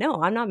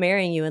 no, I'm not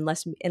marrying you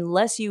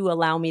unless you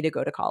allow me to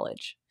go to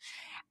college.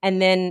 And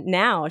then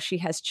now she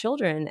has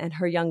children, and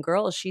her young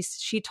girls,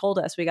 she told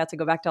us, we got to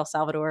go back to El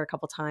Salvador a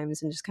couple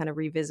times and just kind of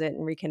revisit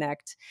and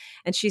reconnect.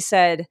 And she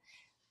said,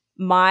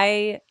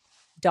 my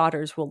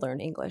daughters will learn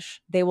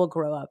English. They will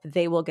grow up.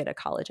 They will get a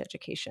college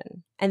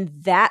education. And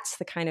that's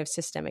the kind of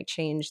systemic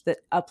change that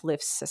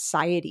uplifts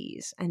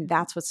societies. And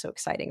that's what's so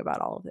exciting about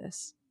all of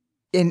this.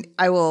 And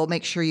I will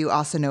make sure you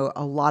also know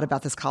a lot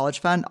about this college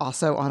fund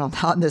also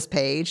on this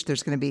page.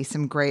 There's going to be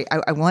some great,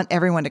 I want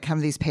everyone to come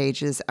to these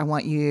pages. I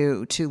want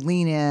you to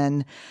lean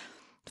in,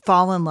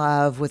 fall in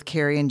love with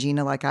Carrie and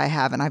Gina like I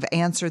have. And I've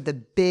answered the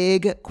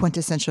big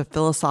quintessential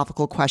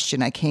philosophical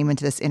question I came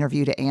into this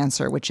interview to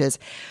answer, which is,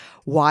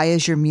 why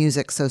is your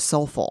music so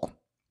soulful?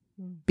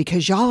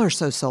 Because y'all are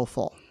so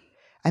soulful.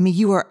 I mean,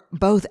 you are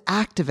both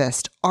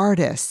activists,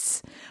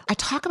 artists. I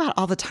talk about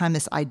all the time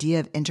this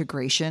idea of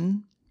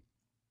integration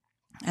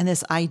and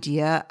this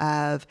idea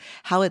of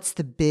how it's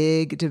the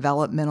big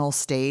developmental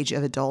stage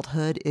of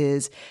adulthood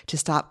is to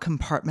stop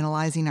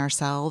compartmentalizing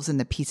ourselves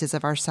and the pieces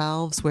of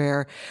ourselves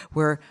where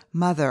we're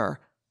mother,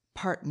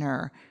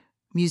 partner,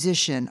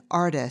 musician,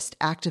 artist,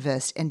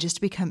 activist, and just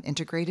to become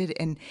integrated.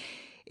 And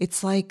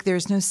it's like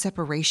there's no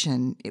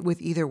separation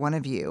with either one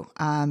of you.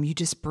 You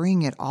just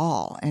bring it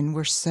all. And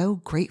we're so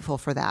grateful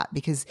for that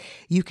because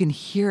you can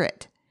hear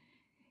it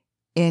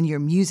in your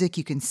music.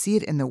 You can see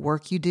it in the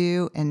work you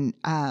do. And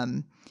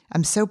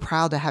I'm so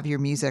proud to have your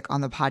music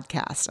on the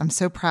podcast. I'm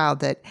so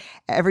proud that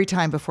every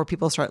time before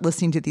people start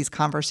listening to these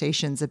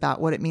conversations about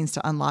what it means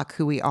to unlock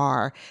who we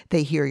are,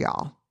 they hear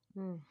y'all.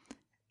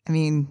 I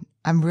mean,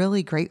 I'm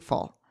really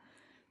grateful.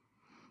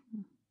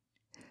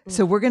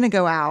 So we're going to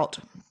go out.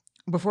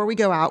 Before we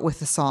go out with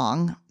the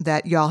song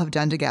that y'all have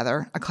done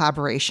together, a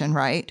collaboration,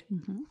 right?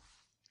 Mm-hmm.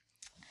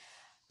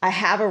 I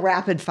have a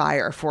rapid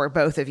fire for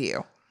both of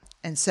you.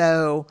 And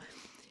so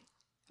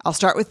I'll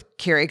start with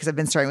Carrie because I've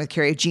been starting with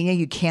Carrie. Gina,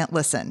 you can't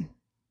listen.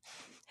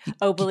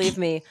 Oh, believe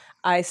me,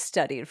 I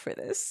studied for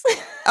this.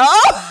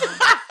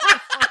 Oh!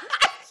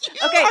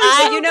 Okay,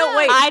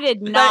 wait. I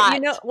did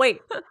not.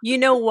 You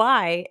know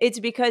why? It's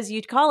because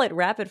you call it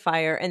rapid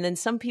fire, and then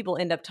some people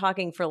end up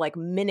talking for like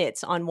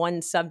minutes on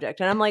one subject.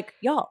 And I'm like,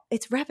 y'all,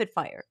 it's rapid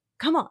fire.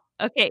 Come on.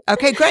 Okay.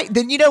 Okay, great.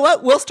 Then you know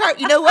what? We'll start.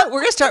 You know what? We're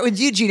going to start with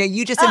you, Gina.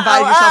 You just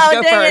invited yourself to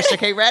go first.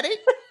 Okay, ready?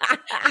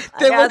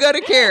 Then we'll go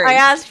to Carrie. I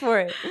asked for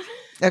it.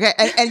 Okay,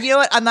 and you know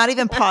what? I'm not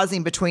even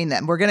pausing between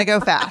them. We're going to go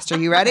fast. Are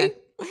you ready?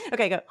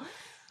 Okay, go.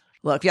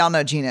 Look, y'all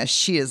know Gina.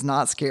 She is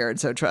not scared,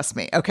 so trust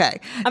me. Okay.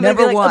 I'm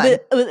Number one.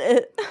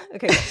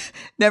 Okay.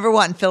 Number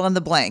one, fill in the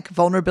blank.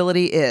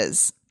 Vulnerability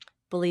is?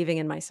 Believing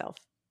in myself.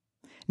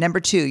 Number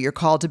two, you're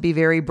called to be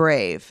very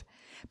brave,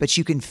 but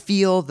you can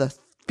feel the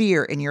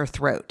fear in your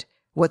throat.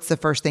 What's the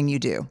first thing you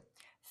do?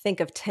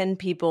 Think of 10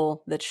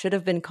 people that should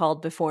have been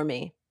called before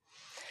me.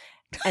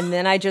 And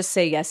then I just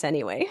say yes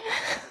anyway.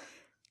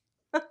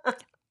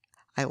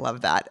 I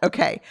love that.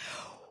 Okay.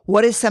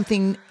 What is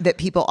something that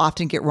people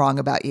often get wrong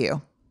about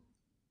you?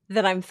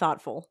 That I'm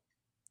thoughtful.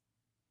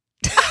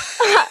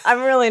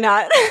 I'm really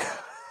not.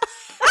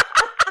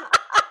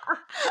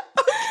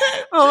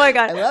 Oh my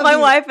God. My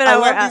wife and I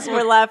were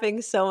were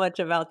laughing so much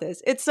about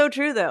this. It's so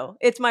true though.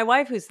 It's my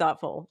wife who's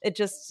thoughtful. It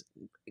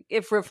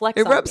reflects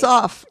It on rubs me.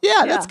 off.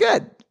 Yeah, that's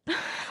good.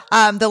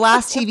 The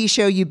last TV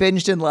show you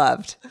binged and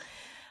loved.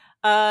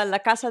 La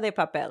Casa de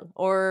Papel,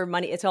 or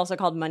Money. It's also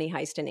called Money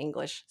Heist in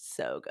English.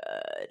 So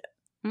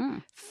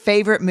good.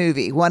 Favorite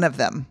movie, one of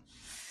them.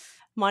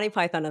 Monty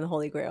Python and the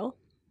Holy Grail.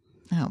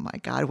 Oh my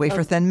God.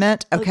 Wafer Thin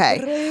Mint.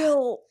 Okay.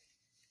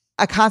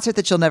 A concert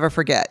that you'll never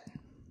forget.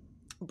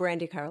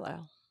 Brandy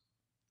Carlisle.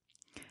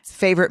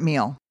 Favorite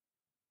meal.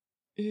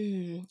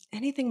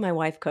 Anything my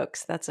wife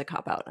cooks. That's a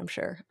cop out, I'm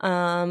sure.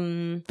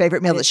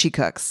 Favorite meal that she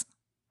cooks.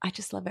 I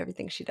just love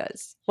everything she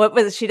does.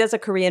 She does a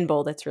Korean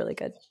bowl that's really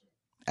good.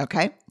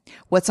 Okay.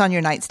 What's on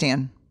your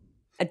nightstand?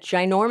 A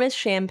ginormous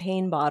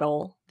champagne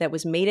bottle that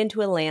was made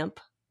into a lamp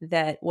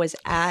that was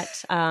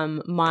at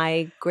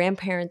my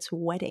grandparents'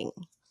 wedding.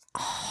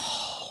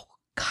 Oh,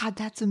 God,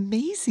 that's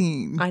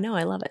amazing. I know.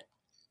 I love it.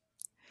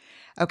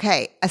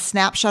 Okay. A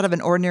snapshot of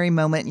an ordinary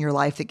moment in your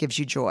life that gives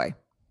you joy.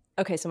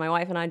 Okay, so my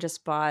wife and I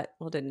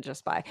didn't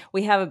just buy.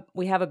 We have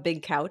a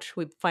big couch.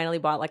 We finally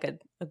bought like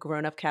a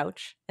grown-up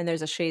couch, and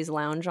there's a chaise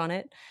lounge on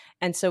it.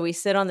 And so we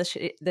sit on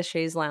the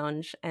chaise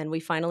lounge, and we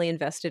finally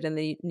invested in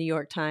the New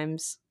York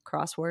Times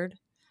crossword,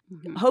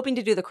 hoping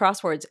to do the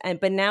crosswords.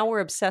 But now we're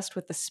obsessed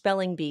with the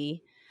spelling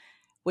bee,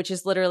 which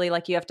is literally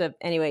like you have to,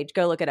 anyway,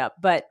 go look it up.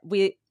 But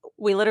we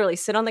literally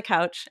sit on the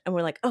couch, and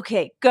we're like,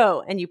 okay,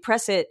 go. And you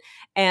press it,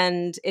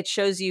 and it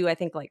shows you, I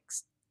think, like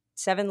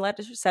seven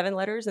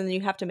letters, and then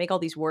you have to make all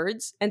these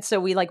words. And so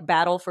we like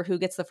battle for who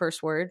gets the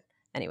first word.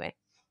 Anyway,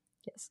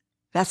 yes.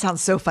 That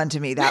sounds so fun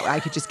to me that I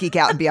could just geek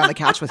out and be on the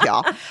couch with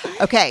y'all.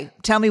 Okay.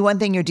 Tell me one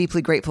thing you're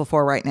deeply grateful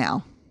for right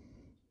now.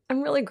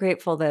 I'm really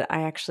grateful that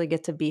I actually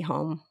get to be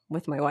home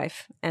with my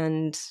wife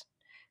and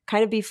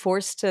kind of be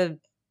forced to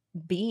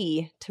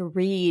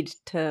read,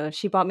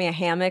 she bought me a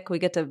hammock. We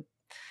get to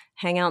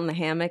hang out in the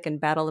hammock and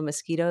battle the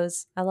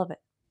mosquitoes. I love it.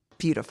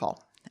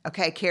 Beautiful.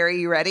 Okay,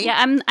 Carrie, you ready? Yeah,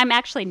 I'm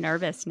actually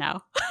nervous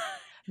now.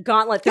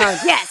 Gauntlet thrown.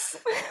 Yes.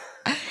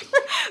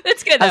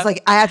 That's good. I was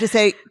like, I have to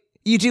say,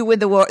 you do win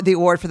the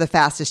award for the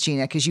fastest,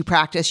 Gina, because you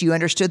practiced, you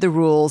understood the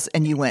rules,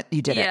 and you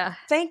did it. Yeah.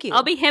 Thank you.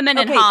 I'll be hemming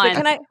and hawing.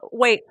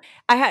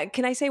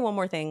 Can I say one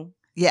more thing?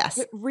 Yes.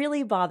 It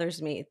really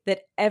bothers me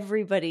that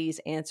everybody's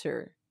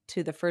answer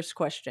to the first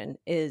question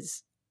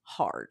is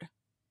hard.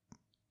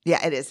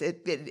 Yeah, it is.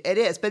 It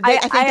is. But I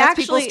think that's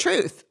people's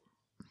truth.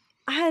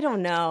 I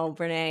don't know,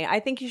 Brené.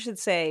 I think you should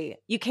say,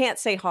 you can't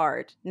say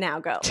hard. Now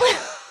go.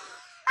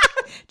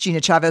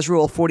 Gina Chavez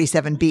rule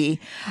 47B.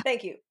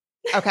 Thank you.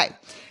 Okay.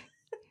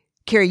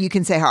 Carrie, you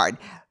can say hard.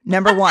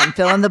 Number 1,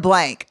 fill in the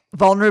blank.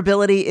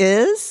 Vulnerability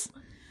is?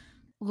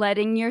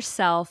 Letting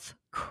yourself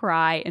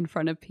cry in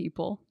front of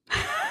people.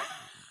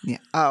 Yeah.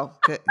 Oh,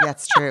 good.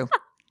 That's true.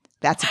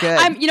 That's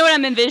good. You know what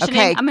I'm envisioning?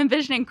 Okay. I'm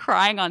envisioning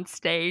crying on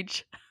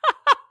stage.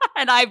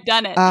 And I've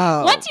done it.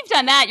 Oh. Once you've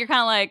done that, you're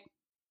kind of like,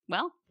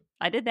 well,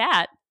 I did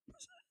that.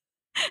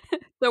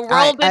 The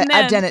world didn't end.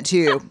 I've done it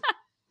too.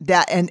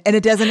 And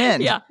it doesn't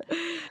end. Yeah.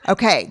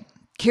 Okay.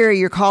 Carrie,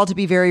 you're called to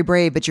be very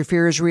brave, but your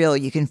fear is real.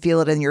 You can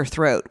feel it in your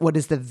throat. What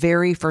is the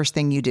very first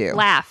thing you do?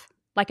 Laugh.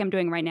 Like I'm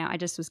doing right now. I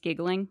just was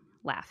giggling.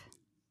 Laugh.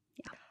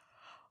 Yeah.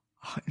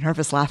 Oh,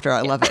 nervous laughter.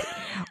 I love it.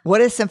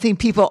 What is something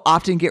people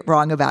often get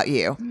wrong about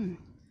you?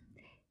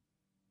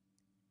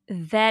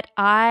 That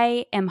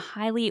I am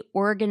highly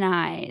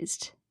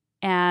organized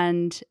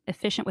and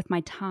efficient with my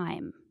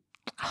time.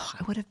 Oh,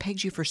 I would have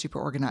pegged you for super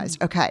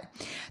organized. Okay.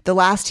 The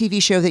last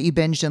TV show that you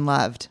binged and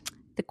loved?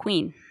 The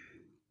Queen.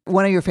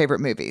 One of your favorite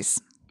movies?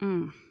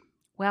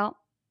 Well,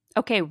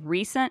 okay,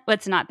 recent. Well,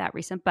 it's not that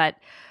recent, but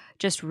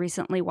just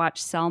recently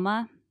watched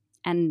Selma,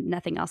 and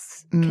nothing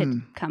else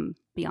could come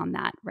beyond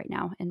that right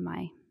now in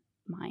my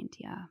mind.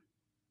 Yeah,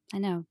 I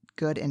know.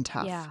 Good and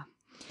tough. Yeah.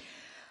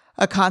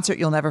 A concert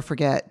you'll never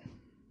forget?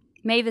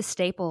 Mavis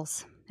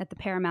Staples at the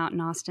Paramount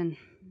in Austin.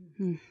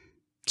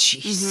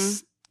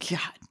 Jeez. God.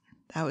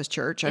 That was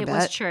church, I bet. It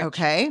was church.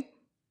 Okay.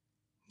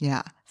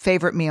 Yeah.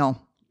 Favorite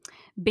meal?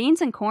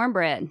 Beans and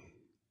cornbread.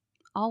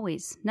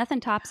 Always. Nothing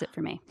tops it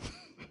for me.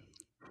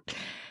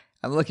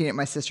 I'm looking at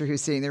my sister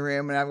who's sitting in the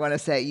room, and I want to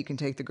say you can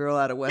take the girl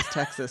out of West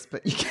Texas,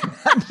 but you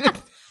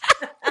cannot.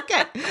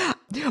 Okay.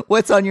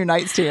 What's on your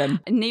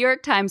nightstand? New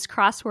York Times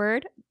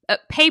crossword,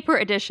 paper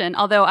edition,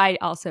 although I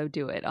also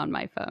do it on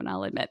my phone,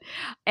 I'll admit.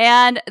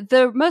 And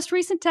the most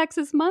recent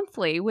Texas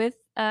Monthly with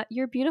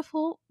your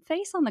beautiful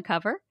face on the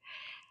cover.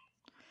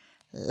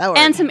 Lord.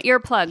 And some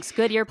earplugs,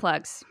 good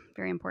earplugs.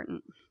 Very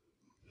important.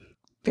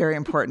 Very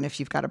important if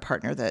you've got a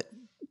partner that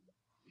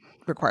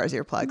requires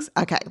earplugs.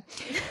 Okay.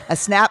 A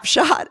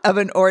snapshot of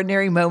an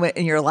ordinary moment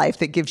in your life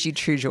that gives you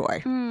true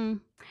joy.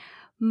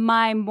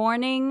 My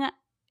morning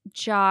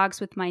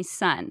jogs with my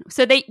son.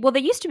 So they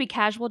used to be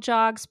casual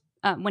jogs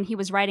when he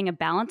was riding a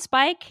balance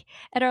bike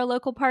at our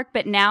local park,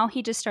 but now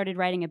he just started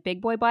riding a big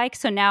boy bike.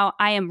 So now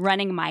I am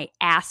running my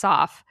ass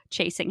off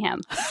chasing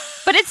him.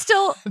 But it's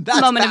still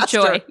a moment of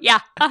joy. Yeah.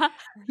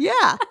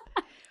 Yeah.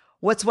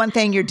 What's one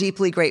thing you're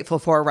deeply grateful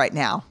for right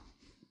now?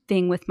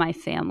 Being with my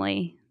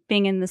family,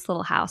 being in this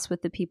little house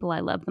with the people I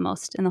love the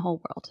most in the whole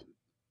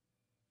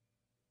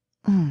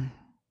world.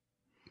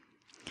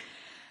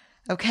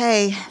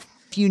 Okay.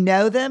 If you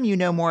know them, you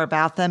know more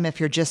about them. If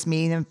you're just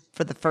meeting them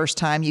for the first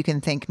time, you can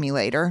thank me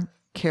later.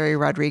 Carrie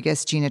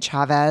Rodriguez, Gina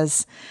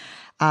Chavez,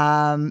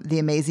 the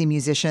amazing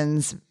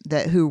musicians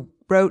who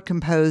wrote,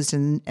 composed,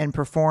 and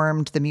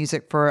performed the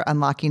music for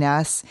Unlocking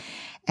Us.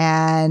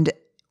 And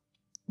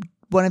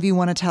one of you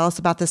want to tell us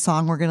about the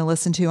song we're going to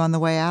listen to on the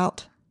way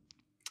out?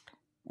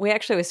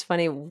 It was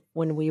funny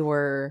when we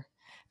were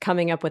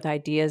coming up with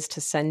ideas to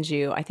send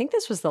you. I think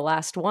this was the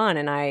last one,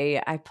 and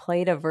I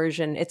played a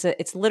version.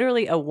 It's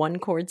literally a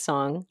 1-chord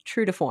song,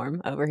 true to form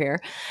over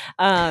here.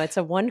 It's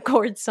a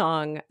 1-chord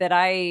song that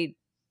I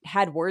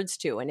had words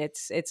to, and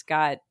it's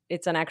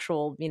an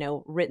actual,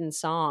 written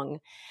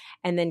song.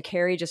 And then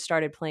Carrie just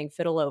started playing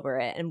fiddle over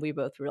it, and we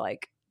both were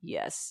like,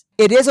 yes.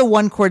 It is a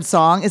 1-chord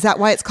song. Is that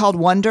why it's called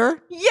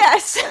Wonder?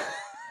 Yes.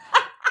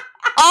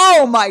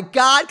 Oh my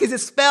God, because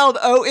it's spelled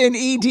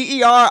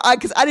Oneder.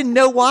 Because I didn't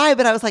know why,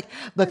 but I was like,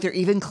 look, they're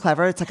even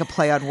clever. It's like a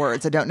play on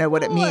words. I don't know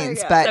what it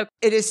means, but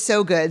it is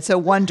so good. So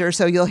Wonder.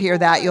 So you'll hear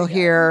that. You'll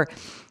hear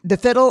the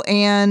fiddle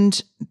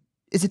and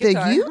is it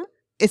guitar. The uke?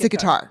 It's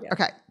guitar. Yeah.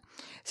 Okay.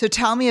 So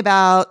tell me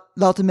about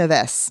La Última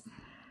Vez.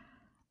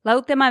 La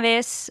Última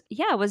Vez,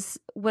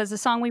 was a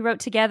song we wrote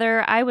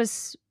together. I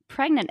was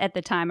pregnant at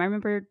the time. I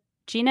remember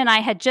Gina and I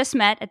had just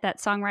met at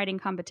that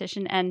songwriting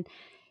competition, and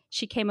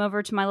she came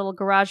over to my little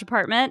garage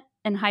apartment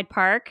in Hyde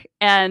Park.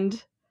 And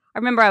I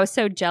remember I was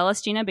so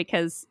jealous, Gina,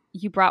 because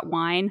you brought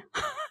wine.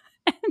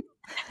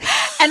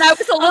 And I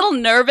was a little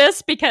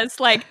nervous because,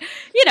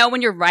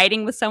 when you're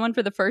writing with someone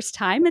for the first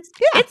time,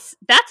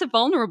 that's a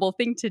vulnerable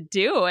thing to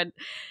do. And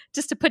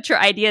just to put your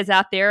ideas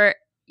out there,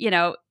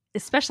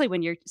 especially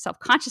when you're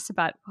self-conscious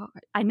about,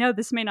 I know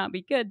this may not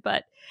be good.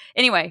 But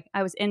anyway,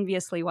 I was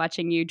enviously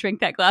watching you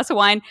drink that glass of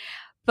wine.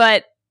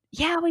 But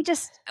yeah,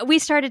 we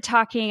started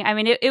talking. I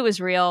mean, it was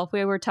real.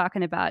 We were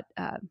talking about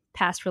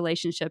past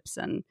relationships,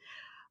 and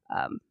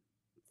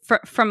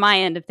from my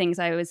end of things,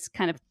 I was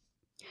kind of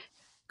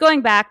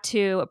going back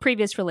to a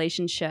previous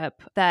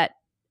relationship that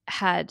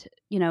had,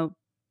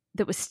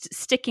 that was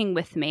sticking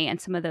with me, and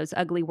some of those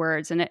ugly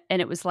words, and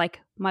it was like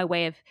my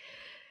way of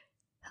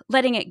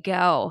letting it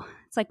go.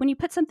 It's like when you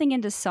put something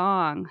into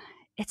song,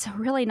 it's a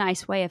really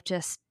nice way of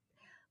just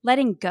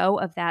letting go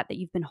of that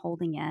you've been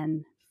holding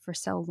in for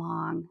so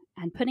long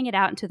and putting it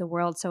out into the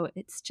world, so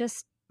it's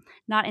just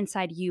not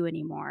inside you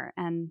anymore.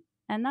 And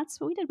that's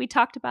what we did. We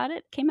talked about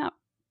it. Came out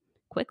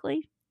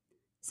quickly.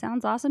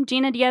 Sounds awesome.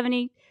 Gina, do you have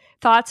any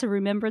thoughts or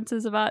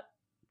remembrances about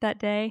that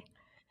day?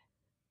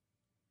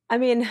 I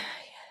mean,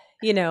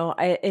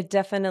 it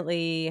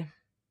definitely,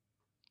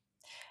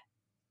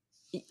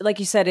 like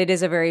you said, it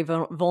is a very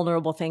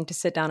vulnerable thing to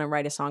sit down and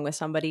write a song with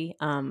somebody,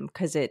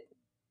 because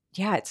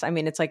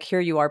it's like,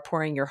 here you are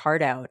pouring your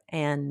heart out,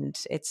 and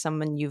it's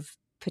someone you've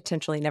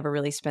potentially never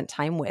really spent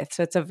time with.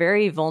 So it's a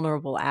very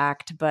vulnerable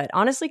act. But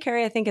honestly,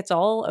 Carrie, I think it's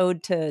all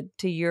owed to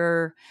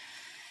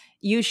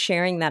you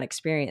sharing that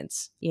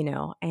experience,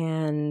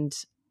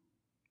 and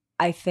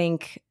I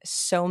think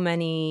so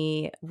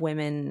many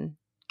women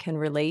can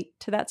relate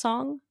to that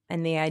song.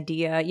 And the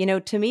idea,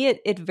 to me,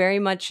 it very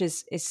much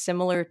is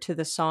similar to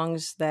the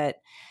songs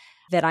that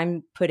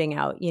I'm putting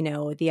out,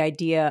 the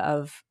idea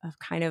of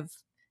kind of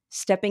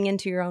stepping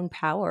into your own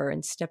power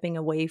and stepping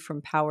away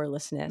from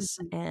powerlessness,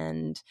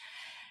 mm-hmm.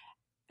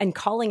 and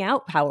calling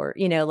out power,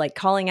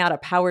 calling out a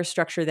power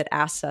structure that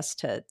asks us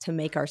to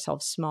make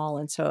ourselves small.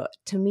 And so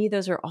to me,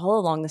 those are all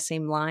along the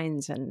same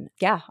lines. And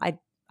yeah,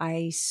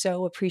 I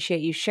so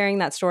appreciate you sharing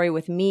that story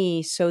with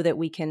me so that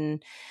we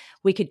could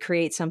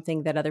create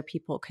something that other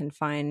people can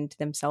find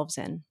themselves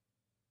in.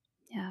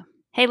 Yeah.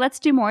 Hey, let's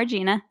do more,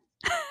 Gina.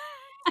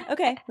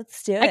 Okay,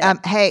 let's do it.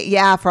 Hey,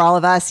 yeah, for all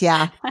of us,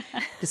 yeah.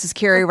 This is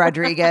Carrie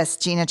Rodriguez,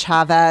 Gina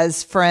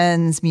Chavez,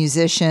 friends,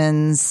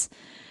 musicians,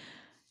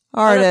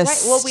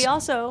 artists. Right. Well, we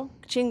also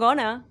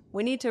Chingona.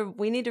 We need to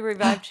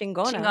revive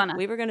Chingona.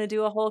 We were going to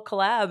do a whole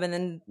collab, and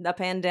then the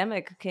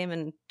pandemic came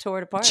and tore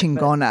it apart.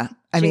 Chingona.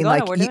 I mean,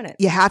 we're doing it.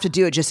 You have to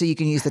do it just so you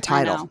can use the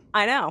title.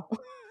 I know.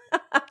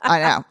 I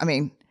know. I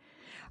mean,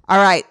 all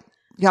right,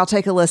 y'all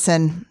take a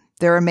listen.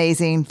 They're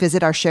amazing.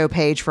 Visit our show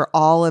page for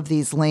all of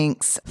these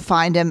links.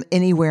 Find them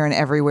anywhere and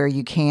everywhere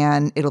you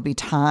can. It'll be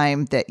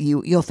time that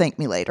you'll thank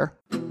me later.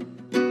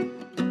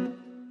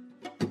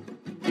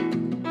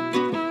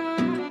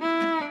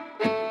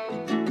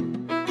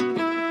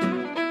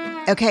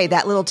 Okay,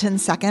 that little 10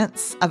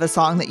 seconds of a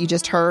song that you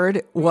just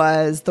heard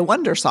was the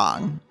Wonder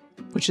song,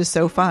 which is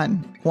so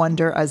fun.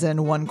 Wonder as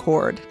in 1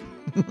 chord.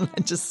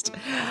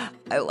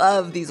 I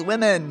love these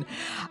women.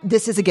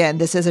 This is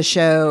a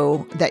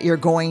show that you're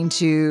going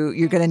to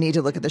need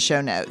to look at the show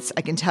notes.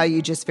 I can tell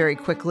you just very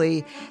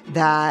quickly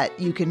that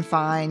you can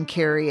find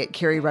Carrie at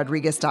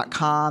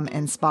carrierodriguez.com,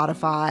 and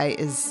Spotify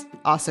is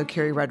also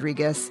Carrie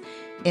Rodriguez.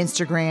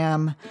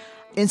 Instagram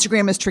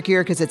is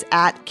trickier because it's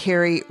at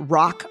Carrie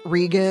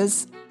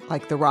Rodriguez.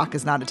 Like the rock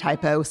is not a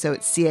typo. So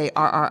it's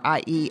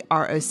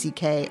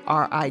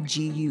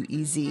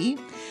CarrieRockRiguez.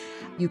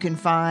 You can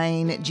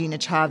find Gina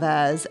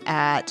Chavez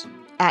at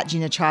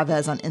Gina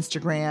Chavez on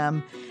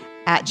Instagram,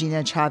 at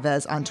Gina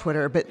Chavez on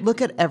Twitter. But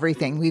look at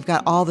everything. We've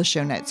got all the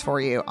show notes for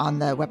you on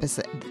the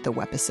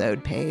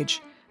webisode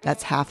page.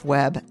 That's half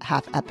web,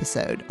 half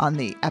episode on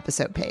the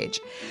episode page.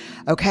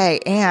 Okay,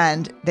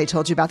 and they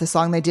told you about the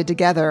song they did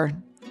together.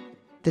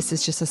 This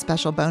is just a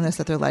special bonus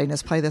that they're letting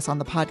us play this on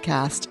the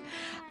podcast.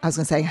 I was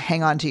going to say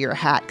hang on to your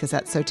hat because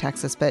that's so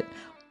Texas, but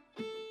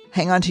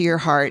hang on to your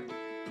heart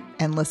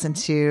and listen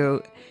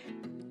to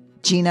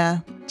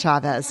Gina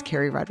Chavez,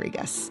 Carrie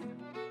Rodriguez.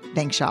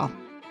 Thanks, y'all.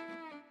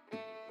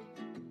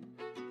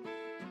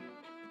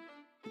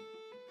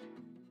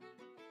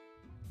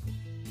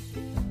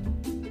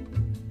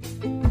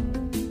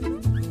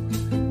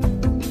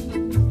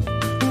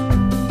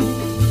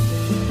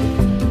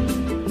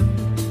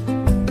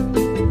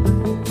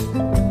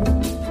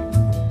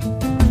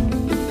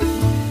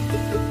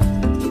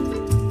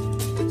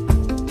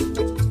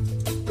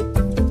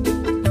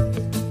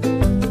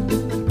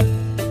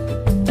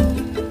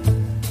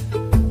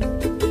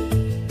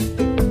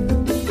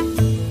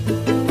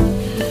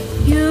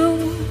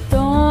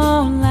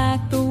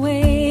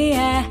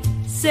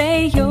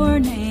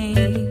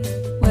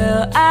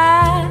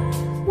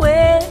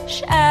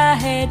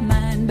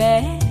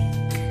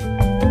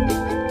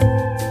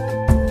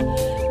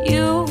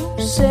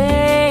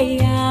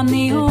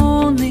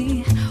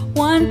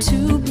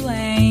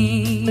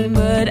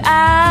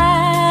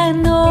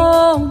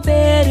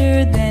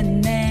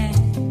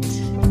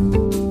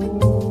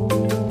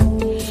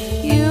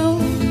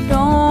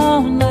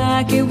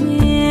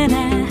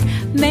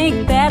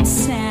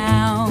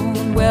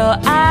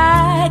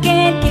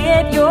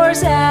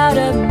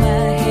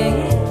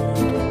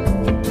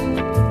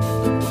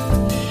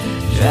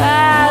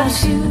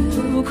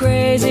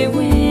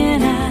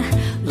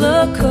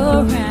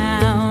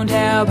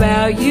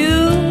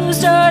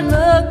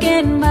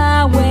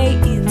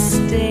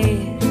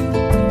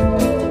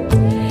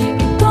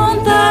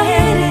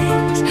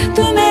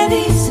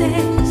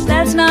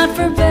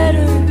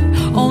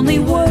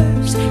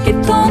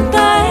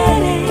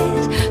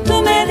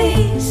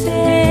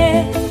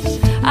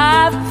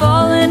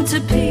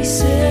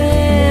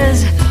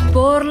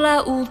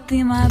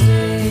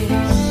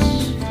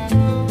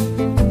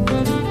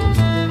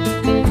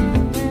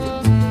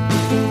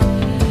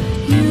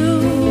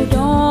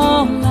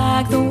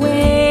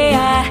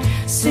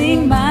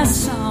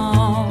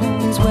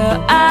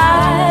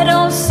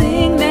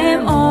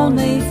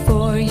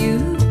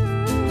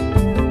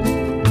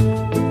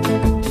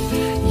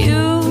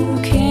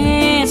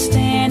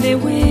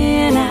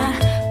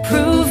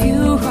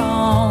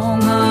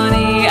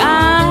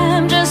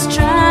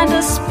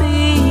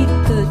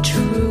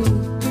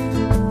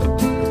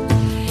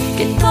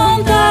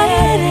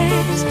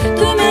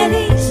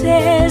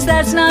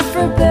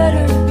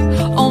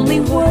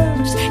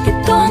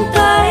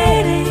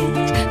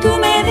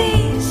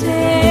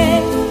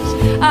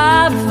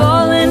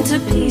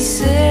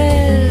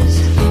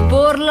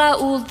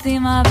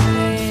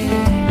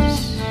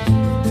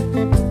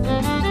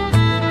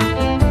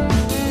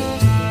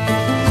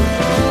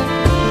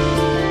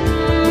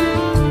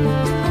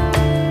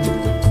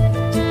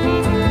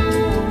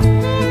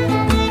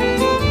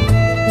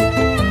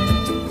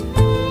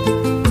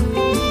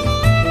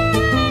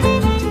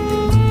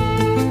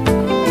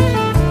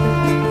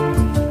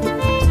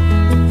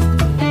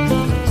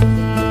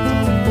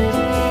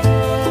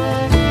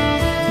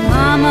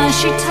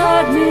 She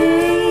taught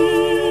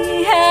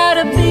me how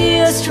to be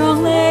a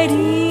strong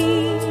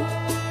lady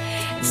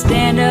and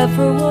stand up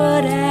for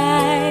what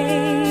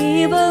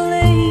I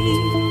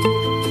believe.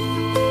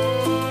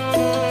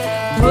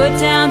 Put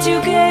downs you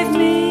gave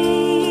me